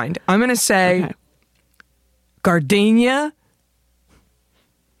in blind. I'm going to say gardenia.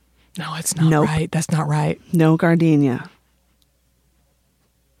 No, it's not right. That's not right. No gardenia.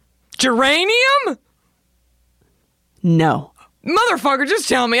 Geranium? No. Motherfucker, just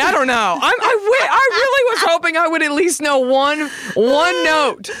tell me. I don't know. I really was hoping I would at least know one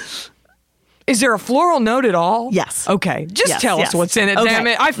note. Is there a floral note at all? Yes. Okay. Just tell us what's in it, damn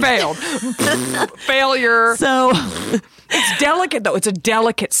it. I failed. Failure. So it's delicate though. It's a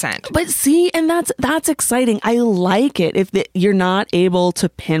delicate scent. But see, and that's exciting. I like it if you're not able to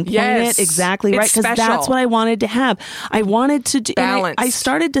pinpoint it exactly right, because that's what I wanted to have. I wanted to do balance. I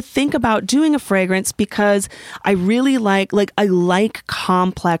started to think about doing a fragrance because I really like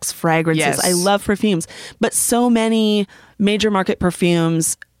complex fragrances. Yes. I love perfumes, but so many major market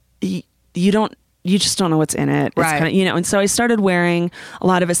perfumes, you just don't know what's in it. It's right. Kind of, and so I started wearing a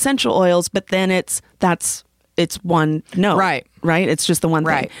lot of essential oils, but then it's one note. Right. It's just the one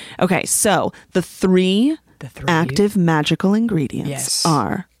thing. Right. Okay, so the three active magical ingredients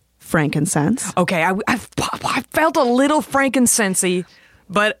are frankincense. Okay, I felt a little frankincense-y,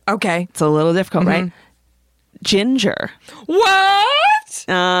 but okay. It's a little difficult, right? Ginger. What?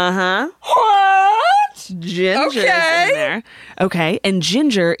 Uh-huh. What? Ginger is in there. Okay, and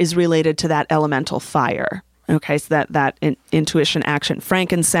ginger is related to that elemental fire. Okay, so that intuition action.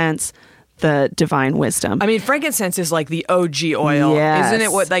 Frankincense, the divine wisdom. I mean, frankincense is like the OG oil. Yes. Isn't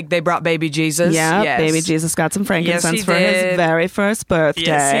it what, like, they brought baby Jesus? Yeah, Yes. baby Jesus got some frankincense Yes, he for his did. very first birthday.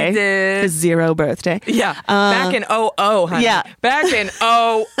 Yes, he did. His 0 birthday. Yeah. Back in 00, honey. Yeah. Back in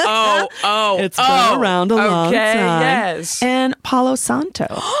 00. It's been around a long Okay, time. yes. And Palo Santo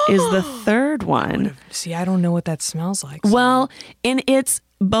is the third one. See, I don't know what that smells like. Well, and it's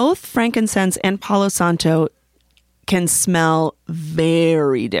both frankincense and Palo Santo can smell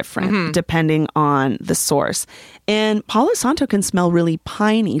very different depending on the source. And Palo Santo can smell really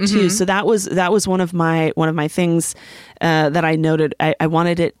piney too. So that was one of my things that I noted. I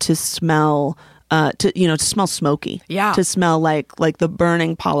wanted it to smell to smell smoky. Yeah. To smell like the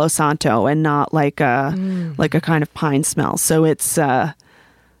burning Palo Santo and not like a kind of pine smell. So it's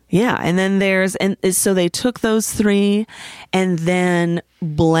yeah, and then so they took those 3 and then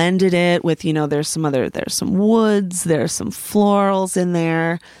blended it with, there's some woods, there's some florals in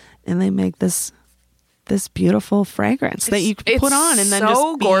there, and they make this beautiful fragrance that you can put on and then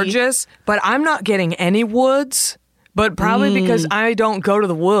so gorgeous, but I'm not getting any woods. But probably because I don't go to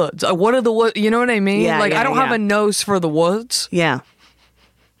the woods. What are the woods? You know what I mean? Yeah, I don't have a nose for the woods. Yeah.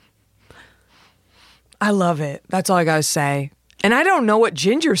 I love it. That's all I gotta say. And I don't know what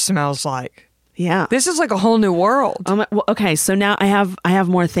ginger smells like. Yeah. This is like a whole new world. Well, okay, so now I have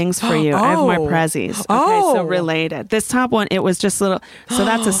more things for you. I have more prezzies. Okay, so related. This top one, it was just little. So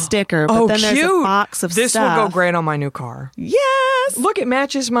that's a sticker, but then there's a box of this stuff. will go great on my new car. Yes. Look, it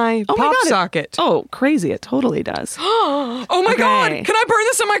matches my Oh my pop God, socket. Oh, crazy! It totally does. Oh my Okay. God! Can I burn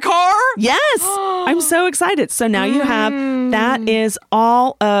this in my car? Yes, I'm so excited. So now you have that is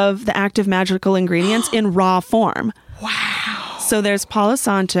all of the active magical ingredients in raw form. Wow. So there's Palo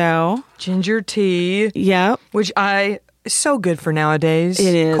Santo. Ginger tea. Yep. Which is so good for nowadays.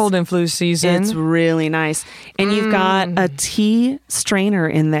 It is. Cold and flu season. It's really nice. And you've got a tea strainer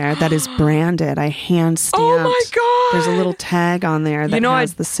in there that is branded. I hand stamped. Oh my God. There's a little tag on there that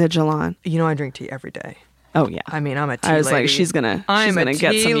has the sigil on. I drink tea every day. Oh yeah. I mean, I'm a tea I was lady. like, she's gonna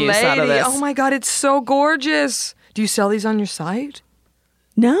get tea some use out of lady. this. Oh my God, it's so gorgeous. Do you sell these on your site?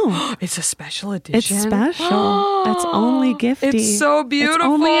 No. It's a special edition. It's special. It's only gifty. It's so beautiful. It's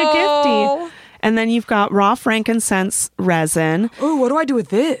only a gifty. And then you've got raw frankincense resin. Oh, what do I do with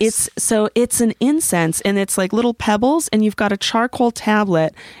this? It's an incense, and it's like little pebbles, and you've got a charcoal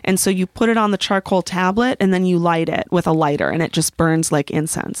tablet, and so you put it on the charcoal tablet, and then you light it with a lighter, and it just burns like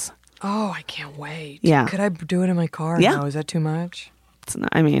incense. Oh, I can't wait. Yeah. Could I do it in my car? Yeah. No, is that too much? It's not,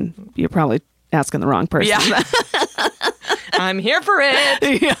 I mean, you're probably asking the wrong person. Yeah. I'm here for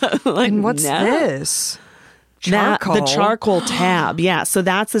it. Yeah, And what's this? Charcoal. The charcoal tab. Yeah. So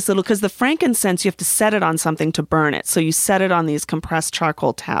that's this little, because the frankincense, you have to set it on something to burn it. So you set it on these compressed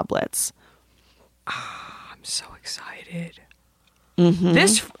charcoal tablets. I'm so excited.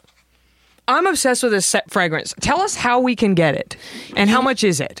 I'm obsessed with this fragrance. Tell us how we can get it and how much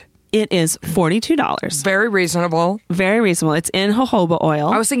is it? It is $42. Very reasonable. Very reasonable. It's in jojoba oil.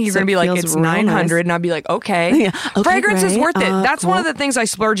 I was thinking you're so going to be it like, feels it's real 900 nice. and I'd be like, okay. Yeah. Okay, Fragrance is great. worth it. That's one of Cool. the things I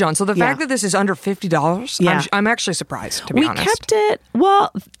splurge on. So the fact that this is under $50, Yeah. I'm actually surprised, to be honest. We kept it,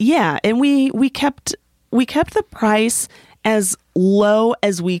 well, yeah, and we kept the price as low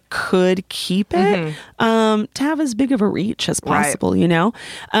as we could keep it to have as big of a reach as possible,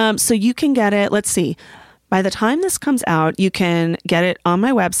 So you can get it, let's see. By the time this comes out, you can get it on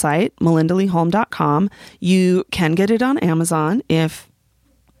my website, melindaleeholm.com. You can get it on Amazon if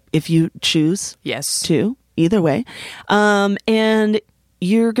you choose to, either way. And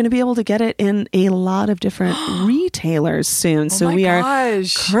you're going to be able to get it in a lot of different retailers soon. So my we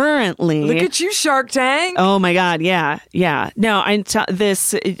gosh. are currently... Look at you, Shark Tank. Oh my God. Yeah. Yeah. No,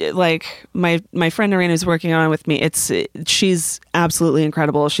 this, like my friend Narina is working on it with me. She's absolutely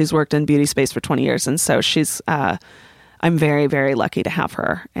incredible. She's worked in beauty space for 20 years. And so I'm very, very lucky to have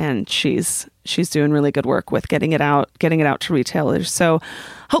her, and she's doing really good work with getting it out to retailers. So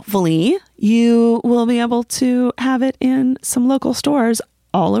hopefully you will be able to have it in some local stores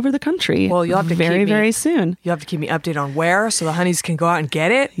all over the country. Well, you'll have to very soon. You'll have to keep me updated on where so the honeys can go out and get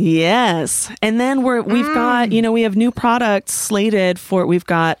it. Yes. And then we've got, we have new products slated for, we've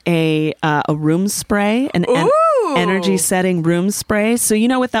got a room spray, an energy setting room spray. So,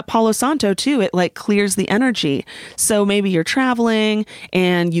 with that Palo Santo too, it like clears the energy. So maybe you're traveling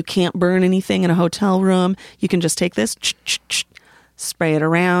and you can't burn anything in a hotel room. You can just take this, spray it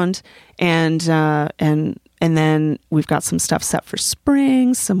around, and then we've got some stuff set for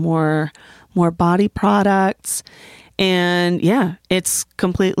spring, some more body products. And yeah, it's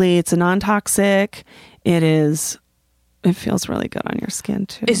a non-toxic. It feels really good on your skin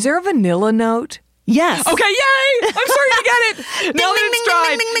too. Is there a vanilla note? Yes. Okay, yay! I'm starting to get it. Now that it's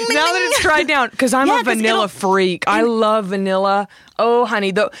dried. Now that it's dried down, because I'm a vanilla freak. I love vanilla. Oh,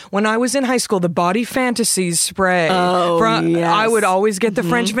 honey, when I was in high school, the Body Fantasies spray. I would always get the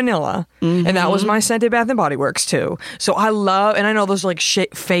French vanilla, and that was my scented Bath and Body Works too. So I love, and I know those are like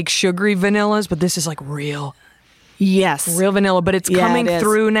fake sugary vanillas, but this is like real. Yes, real vanilla. But it's coming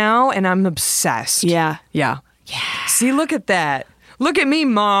through now, and I'm obsessed. Yeah. See, look at that. Look at me,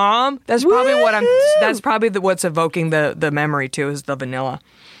 Mom. That's probably what's evoking the memory too, is the vanilla.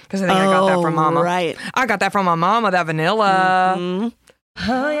 Because I think I got that from Mama. Right. I got that from my mama, that vanilla. Oh,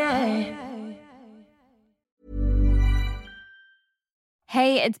 yeah.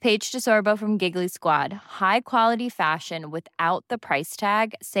 Hey, it's Paige DeSorbo from Giggly Squad. High quality fashion without the price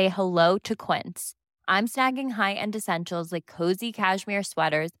tag. Say hello to Quince. I'm snagging high-end essentials like cozy cashmere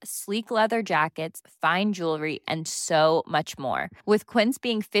sweaters, sleek leather jackets, fine jewelry, and so much more. With Quince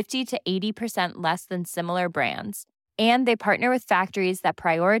being 50 to 80% less than similar brands. And they partner with factories that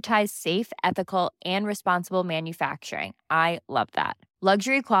prioritize safe, ethical, and responsible manufacturing. I love that.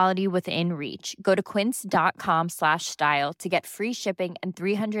 Luxury quality within reach. Go to quince.com/style to get free shipping and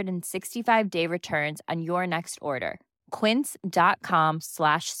 365-day returns on your next order.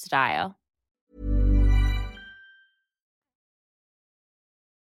 Quince.com/style.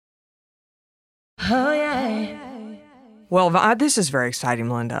 Oh, yeah. Well, this is very exciting,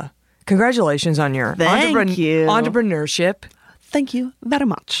 Melinda. Congratulations on your entrepreneurship. Thank you very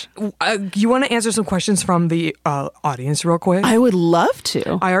much. You want to answer some questions from the audience real quick? I would love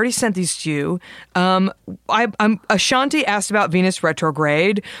to. I already sent these to you. Ashanti asked about Venus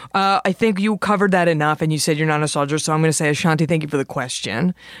retrograde. I think you covered that enough, and you said you're not an astrologer, so I'm going to say, Ashanti, thank you for the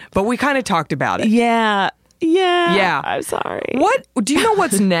question. But we kind of talked about it. Yeah. I'm sorry. What do you know?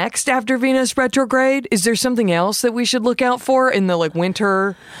 What's next after Venus retrograde? Is there something else that we should look out for in the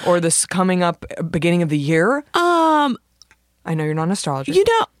winter or this coming up beginning of the year? I know you're not an astrologer.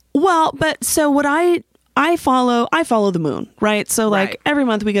 But so what I follow the moon, right? So every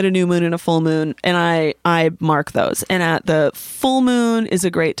month we get a new moon and a full moon, and I mark those. And at the full moon is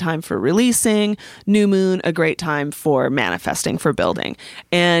a great time for releasing, new moon a great time for manifesting, for building.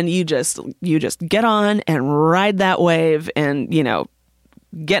 And you just get on and ride that wave and,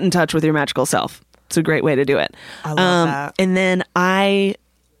 get in touch with your magical self. It's a great way to do it. I love that. And then I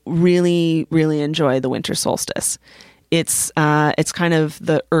really, really enjoy the winter solstice. It's kind of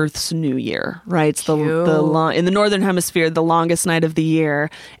the Earth's new year, right? It's in the northern hemisphere, the longest night of the year,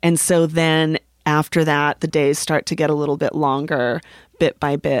 and so then after that, the days start to get a little bit longer, bit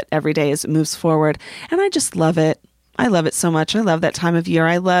by bit, every day as it moves forward, and I just love it. I love it so much. I love that time of year.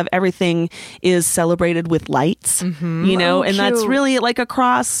 I love everything is celebrated with lights, and that's really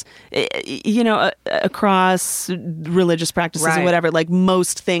across, across religious practices and whatever. Like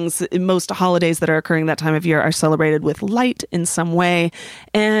most holidays that are occurring that time of year are celebrated with light in some way.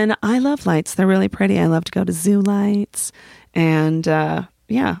 And I love lights. They're really pretty. I love to go to zoo lights. And,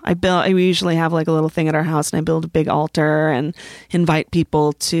 we usually have a little thing at our house, and I build a big altar and invite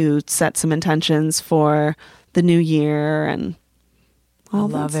people to set some intentions for the new year and all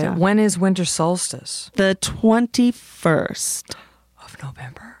that stuff. I love it. When is winter solstice? The 21st of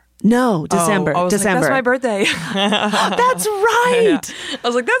November. No, December. December. That's my birthday. That's right. Yeah. I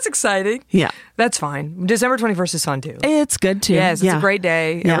was like, that's exciting. Yeah. That's fine. December 21st is fun too. It's good too. Yes, it's a great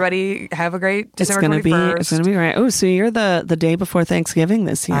day. Yeah. Everybody have a great December 21st. It's going to be great. Oh, so you're the day before Thanksgiving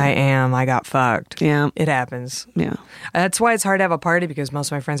this year. I am. I got fucked. Yeah. It happens. Yeah. That's why it's hard to have a party, because most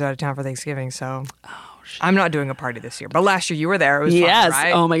of my friends are out of town for Thanksgiving, so... I'm not doing a party this year, but last year you were there. It was fun,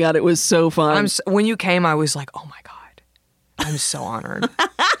 right? Oh my God, it was so fun. When you came, I was like, oh my God, I'm so honored.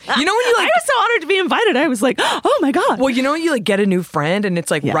 When you I was so honored to be invited. I was like, oh my God. Well, when you get a new friend and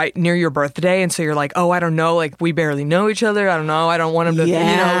it's right near your birthday, and so you're like, oh, I don't know, we barely know each other. I don't know. I don't want him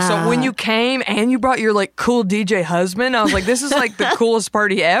to, So when you came and you brought your cool DJ husband, I was like, this is the coolest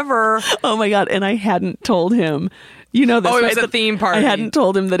party ever. Oh my God, and I hadn't told him. This, it was a theme party. I hadn't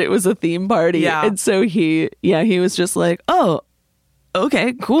told him that it was a theme party. Yeah. And so he was just like, oh,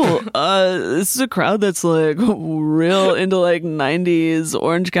 okay, cool. This is a crowd that's real into 90s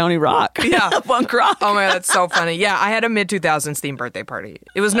Orange County rock. Yeah. Punk rock. Oh my God, that's so funny. Yeah, I had a mid-2000s themed birthday party.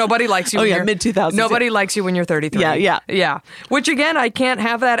 It was Nobody Likes You. Mid-2000s. Nobody likes you when you're 33. Yeah. Which again, I can't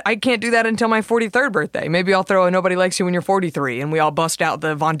have that. I can't do that until my 43rd birthday. Maybe I'll throw a Nobody Likes You when you're 43 and we all bust out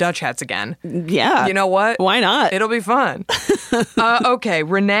the Von Dutch hats again. Yeah. You know what? Why not? It'll be fun. Okay,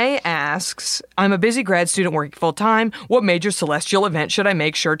 Renee asks, I'm a busy grad student working full-time. What major celestial event should I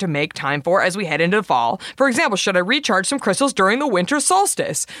make sure to make time for as we head into the fall? For example, should I recharge some crystals during the winter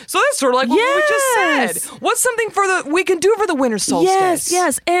solstice? So that's sort of like what we just said. What's something we can do for the winter solstice?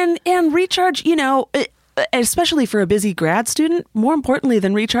 Yes. And recharge, especially for a busy grad student, more importantly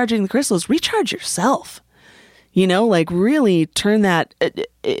than recharging the crystals, recharge yourself. Like really turn that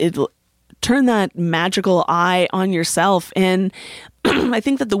magical eye on yourself. And I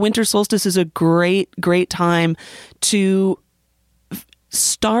think that the winter solstice is a great time to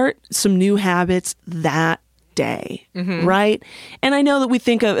start some new habits that day, right? And I know that we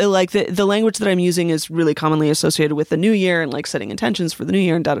think of like the language that I'm using is really commonly associated with the new year and like setting intentions for the new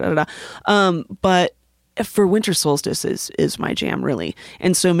year and but for winter solstice is my jam, really.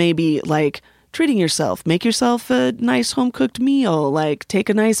 And so maybe like treating yourself, make yourself a nice home cooked meal, like take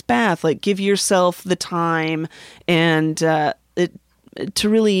a nice bath, like give yourself the time and to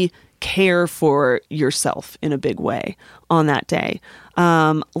really care for yourself in a big way on that day.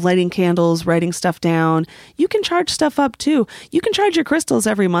 Lighting candles, writing stuff down. You can charge stuff up too. You can charge your crystals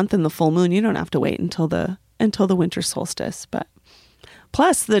every month in the full moon. You don't have to wait until the winter solstice. But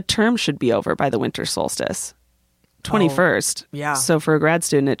plus, the term should be over by the winter solstice, 21st. Yeah. So for a grad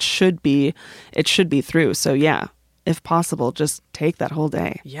student, it should be through. So yeah, if possible, just take that whole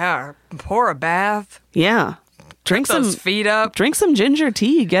day. Yeah. Pour a bath. Yeah. Drink Put those feet up. Drink some ginger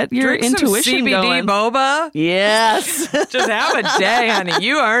tea. Get your Drink intuition some CBD going. boba. Yes. Just have a day, honey.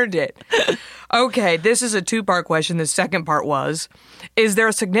 You earned it. Okay, this is a 2-part question. The second part was, is there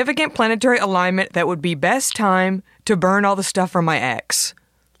a significant planetary alignment that would be best time to burn all the stuff from my ex?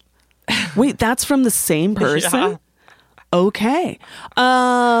 Wait, that's from the same person? Yeah. Okay.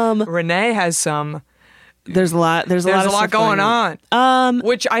 Renee has some. There's a lot going on.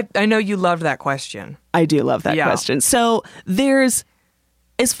 Which I know you loved that question. I do love that question. So there's,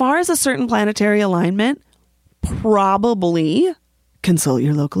 as far as a certain planetary alignment, probably consult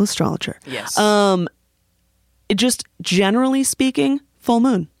your local astrologer. Yes. Just generally speaking, full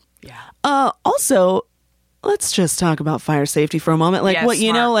moon. Yeah. Also, let's just talk about fire safety for a moment. Like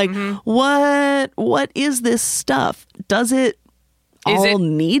what is this stuff? Does it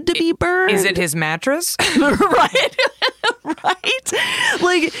need to be burned? Is it his mattress? Right. Right?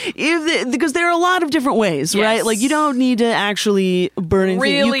 Like, because there are a lot of different ways, Yes. right? Like, you don't need to actually burn anything.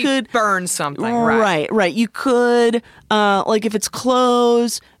 Really You could burn something, Right. You could, like, if it's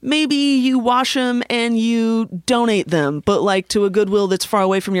clothes, maybe you wash them and you donate them, but like to a Goodwill that's far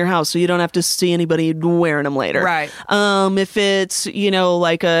away from your house, so you don't have to see anybody wearing them later. Right. If it's,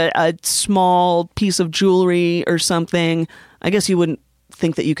 like a small piece of jewelry or something, I guess you wouldn't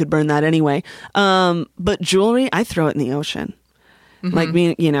think that you could burn that anyway. But jewelry, I throw it in the ocean. Like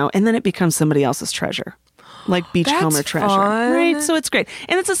being, and then it becomes somebody else's treasure. Like beachcomber treasure. Fun. Right? So it's great.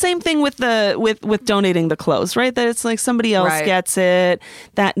 And it's the same thing with with donating the clothes, right? That it's like somebody else gets it,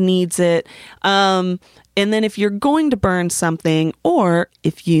 that needs it. And then if you're going to burn something, or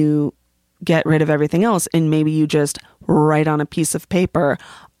if you get rid of everything else and maybe you just write on a piece of paper,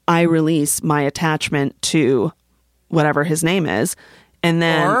 I release my attachment to whatever his name is, and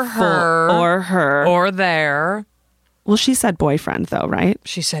then Or her. Or their. Well, she said boyfriend though, right?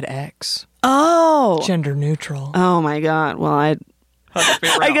 She said ex. Oh, Gender neutral. oh my God. Well,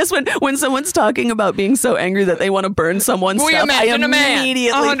 I guess when someone's talking about being so angry that they want to burn someone's We stuff, I imagine a man.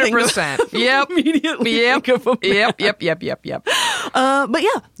 immediately think of 100%. Yep. immediately Yep. think of a man. Yep.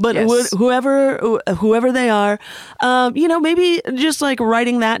 But Yes. whoever they are, maybe just like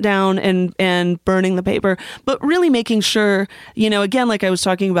writing that down and burning the paper, but really making sure, again, like I was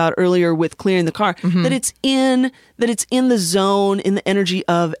talking about earlier with clearing the car, that it's in the zone, in the energy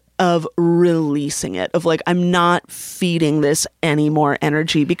of releasing it, of like, I'm not feeding this any more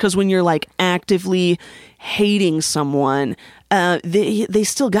energy, because when you're like actively hating someone, they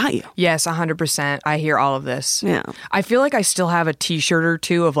still got you. Yes, 100%. I hear all of this. Yeah. I feel like I still have a t-shirt or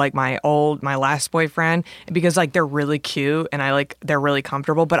two of like my last boyfriend, because like they're really cute and they're really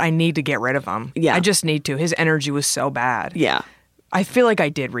comfortable, but I need to get rid of them. Yeah. I just need to. His energy was so bad. Yeah. I feel like I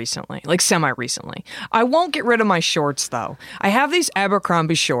did recently, like semi-recently. I won't get rid of my shorts, though. I have these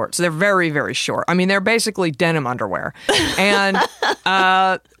Abercrombie shorts. They're very, very short. I mean, they're basically denim underwear. And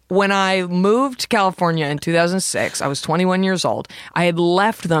when I moved to California in 2006, I was 21 years old. I had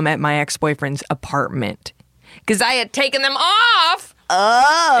left them at my ex-boyfriend's apartment because I had taken them off.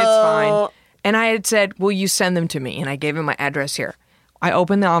 Oh. It's fine. And I had said, will you send them to me? And I gave him my address here. I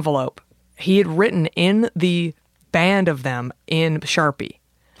opened the envelope. He had written in the band of them in Sharpie,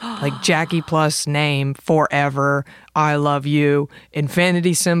 like Jackie plus name, forever, I love you,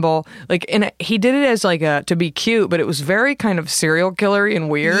 infinity symbol. Like, and he did it as like to be cute, but it was very kind of serial killery and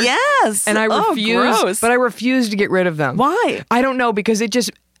weird. Yes. And I refused, gross. but I refused to get rid of them. Why? I don't know, because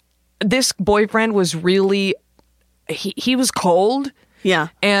this boyfriend was really, he was cold. Yeah.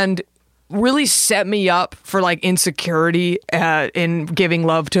 And really set me up for like insecurity in giving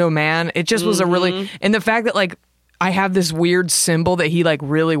love to a man. It just was a really, and the fact that like I have this weird symbol that he like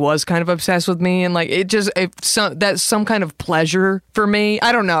really was kind of obsessed with me, and like that's some kind of pleasure for me.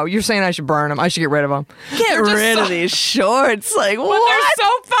 I don't know. You're saying I should burn him. I should get rid of him. Get rid of these shorts. Like, but what? they're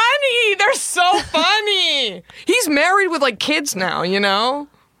so funny. They're so funny. He's married with like kids now, you know?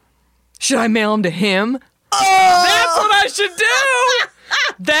 Should I mail him to him? Oh! That's what I should do.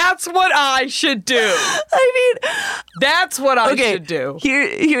 That's what I should do. I mean, that's what I should do.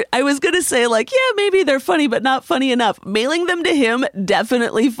 Here, I was going to say, like, yeah, maybe they're funny, but not funny enough. Mailing them to him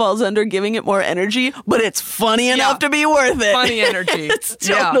definitely falls under giving it more energy, but it's funny enough to be worth it. Funny energy. It's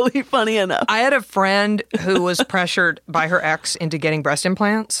totally funny enough. I had a friend who was pressured by her ex into getting breast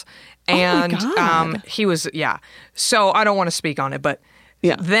implants. And he was, So I don't want to speak on it, but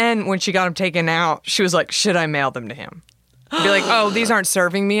then when she got them taken out, she was like, should I mail them to him? Be like, oh, these aren't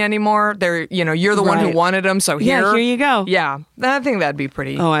serving me anymore. They're, you're the one who wanted them, so here. Yeah, here you go. Yeah, I think that'd be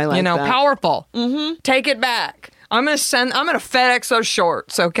pretty, I like that. powerful. Mm-hmm. Take it back. I'm going to FedEx those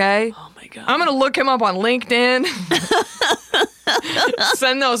shorts, okay? Oh, my God. I'm going to look him up on LinkedIn.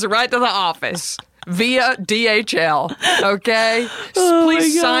 Send those right to the office. Via DHL, okay?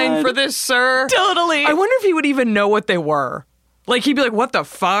 Please sign for this, sir. Totally. I wonder if he would even know what they were. Like, he'd be like, what the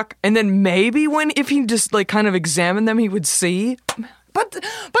fuck? And then maybe if he just, like, kind of examined them, he would see. But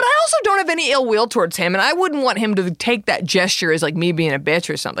I also don't have any ill will towards him, and I wouldn't want him to take that gesture as, like, me being a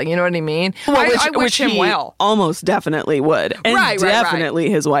bitch or something. You know what I mean? Well, I wish him well. Almost definitely would. And definitely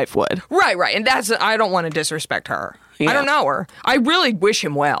his wife would. Right. And I don't want to disrespect her. Yeah. I don't know her. I really wish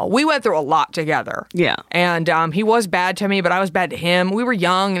him well. We went through a lot together. Yeah. And he was bad to me, but I was bad to him. We were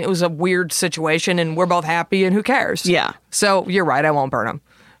young, and it was a weird situation, and we're both happy, and who cares? Yeah. So you're right. I won't burn him.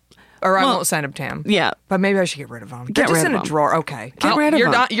 Or I won't send him to him. Yeah. But maybe I should get rid of him. Get rid just of in a him. drawer. Okay. Get rid of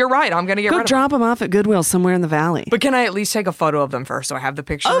him. You're right. I'm going to get rid of him. Go drop him off at Goodwill somewhere in the valley. But can I at least take a photo of them first so I have the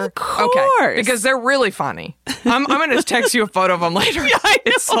picture? Of course. Okay. Because they're really funny. I'm going to text you a photo of them later. Yeah, I know.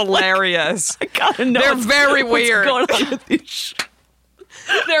 It's hilarious. I gotta know. They're very weird. What's going on with these?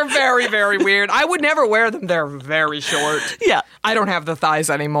 They're very, very weird. I would never wear them. They're very short. Yeah. I don't have the thighs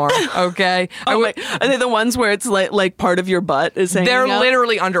anymore, okay? Are they the ones where it's like part of your butt is hanging They're out?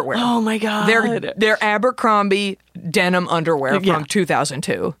 Literally underwear. Oh, my God. They're Abercrombie denim underwear from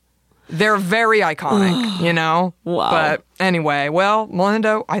 2002. They're very iconic, Wow. But anyway, well,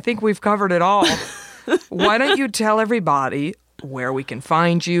 Melinda, I think we've covered it all. Why don't you tell everybody where we can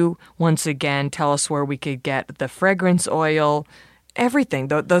find you? Once again, tell us where we could get the fragrance oil, everything.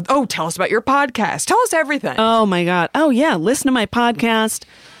 Tell us about your podcast. Tell us everything. Oh, my God. Oh, yeah. Listen to my podcast.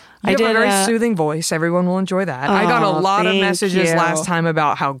 You have a very soothing voice. Everyone will enjoy that. I got a lot of messages last time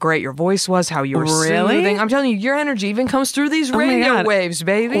about how great your voice was, how you were soothing. I'm telling you, your energy even comes through these radio waves,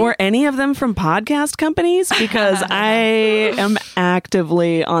 baby. Or any of them from podcast companies, because I am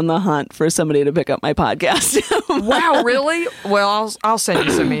actively on the hunt for somebody to pick up my podcast. Wow, really? Well, I'll send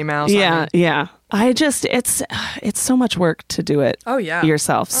you some emails. Yeah. It's so much work to do it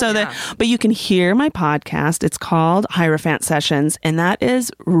yourself. But you can hear my podcast. It's called Hierophant Sessions, and that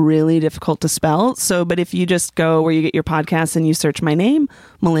is really difficult to spell. But if you just go where you get your podcasts and you search my name,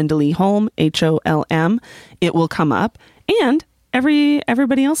 Melinda Lee Holm, HOLM, it will come up. And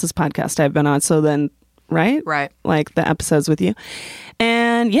everybody else's podcast I've been on. So then, right? Like the episodes with you.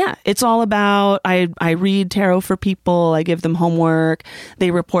 And yeah, it's all about, I read tarot for people. I give them homework.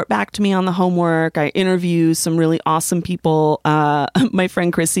 They report back to me on the homework. I interview some really awesome people. My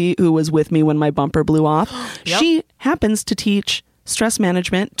friend Chrissy, who was with me when my bumper blew off, she happens to teach stress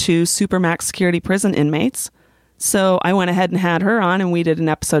management to Supermax security prison inmates. So I went ahead and had her on, and we did an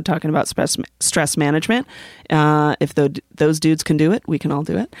episode talking about stress management. If those dudes can do it, we can all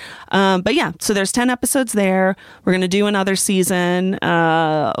do it. But yeah, so there's 10 episodes there. We're going to do another season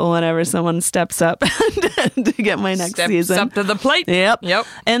whenever someone steps up to get my next season. Steps up to the plate. Yep.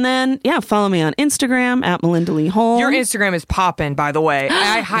 And then, follow me on Instagram at Melinda Lee Holm. Your Instagram is popping, by the way.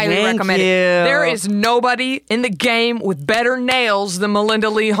 I highly recommend it. There is nobody in the game with better nails than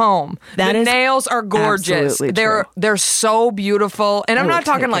Melinda Lee Holm. The nails are gorgeous. They're so beautiful. And I'm not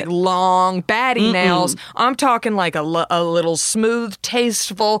talking like long, batty nails. I'm talking like a little smooth,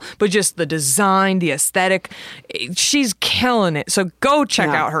 tasteful, but just the design, the aesthetic. She's killing it. So go check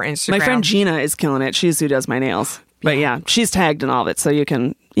out her Instagram. My friend Gina is killing it. She's who does my nails. But yeah, she's tagged in all of it. So you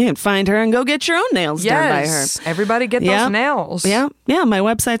can find her and go get your own nails done by her. Everybody get those nails. Yeah. My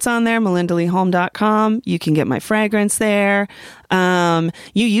website's on there, melindaleeholm.com. You can get my fragrance there. You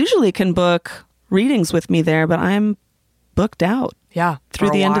usually can book readings with me there, but I'm booked out. Yeah,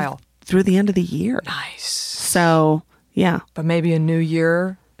 through the end of the year. Nice. So, yeah. But maybe a new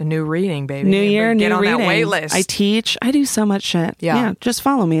year The new reading, baby. New year, Get new on reading. that wait list. I teach. I do so much shit. Yeah. Just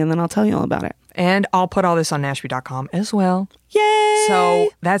follow me and then I'll tell you all about it. And I'll put all this on Nashby.com as well. Yay! So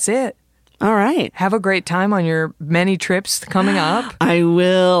that's it. All right. Have a great time on your many trips coming up. I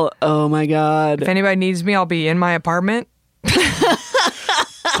will. Oh my God. If anybody needs me, I'll be in my apartment.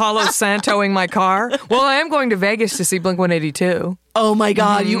 Palo Santoing my car. Well, I am going to Vegas to see Blink-182. Oh my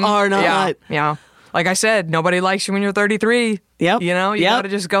God, you are not. Yeah. Like I said, nobody likes you when you're 33. Yep. You know, you gotta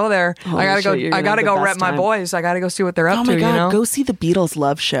just go there. I gotta go. I gotta go rep my boys. I gotta go see what they're up Oh to. my God, you know? go see the Beatles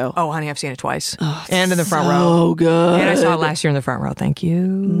Love Show. Oh, honey, I've seen it twice, and in the front row. Oh, good. And I saw it last year in the front row. Thank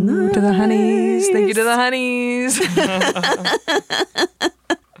you to the honeys. Thank you to the honeys.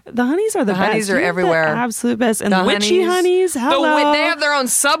 The honeys are the best. Honeys are You're everywhere. The absolute best. And The the witchy honeys. Hello. They have their own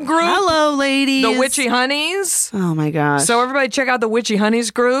subgroup. Hello, ladies. The Witchy Honeys. Oh my gosh. So everybody check out the Witchy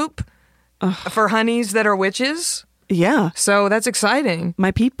Honeys group for honeys that are witches. Yeah. So that's exciting.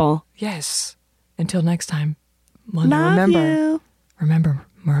 My people. Yes. Until next time. Love you. Remember,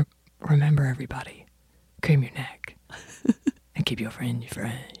 everybody. Cream your neck and keep your friend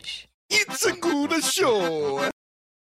fresh. It's a good show.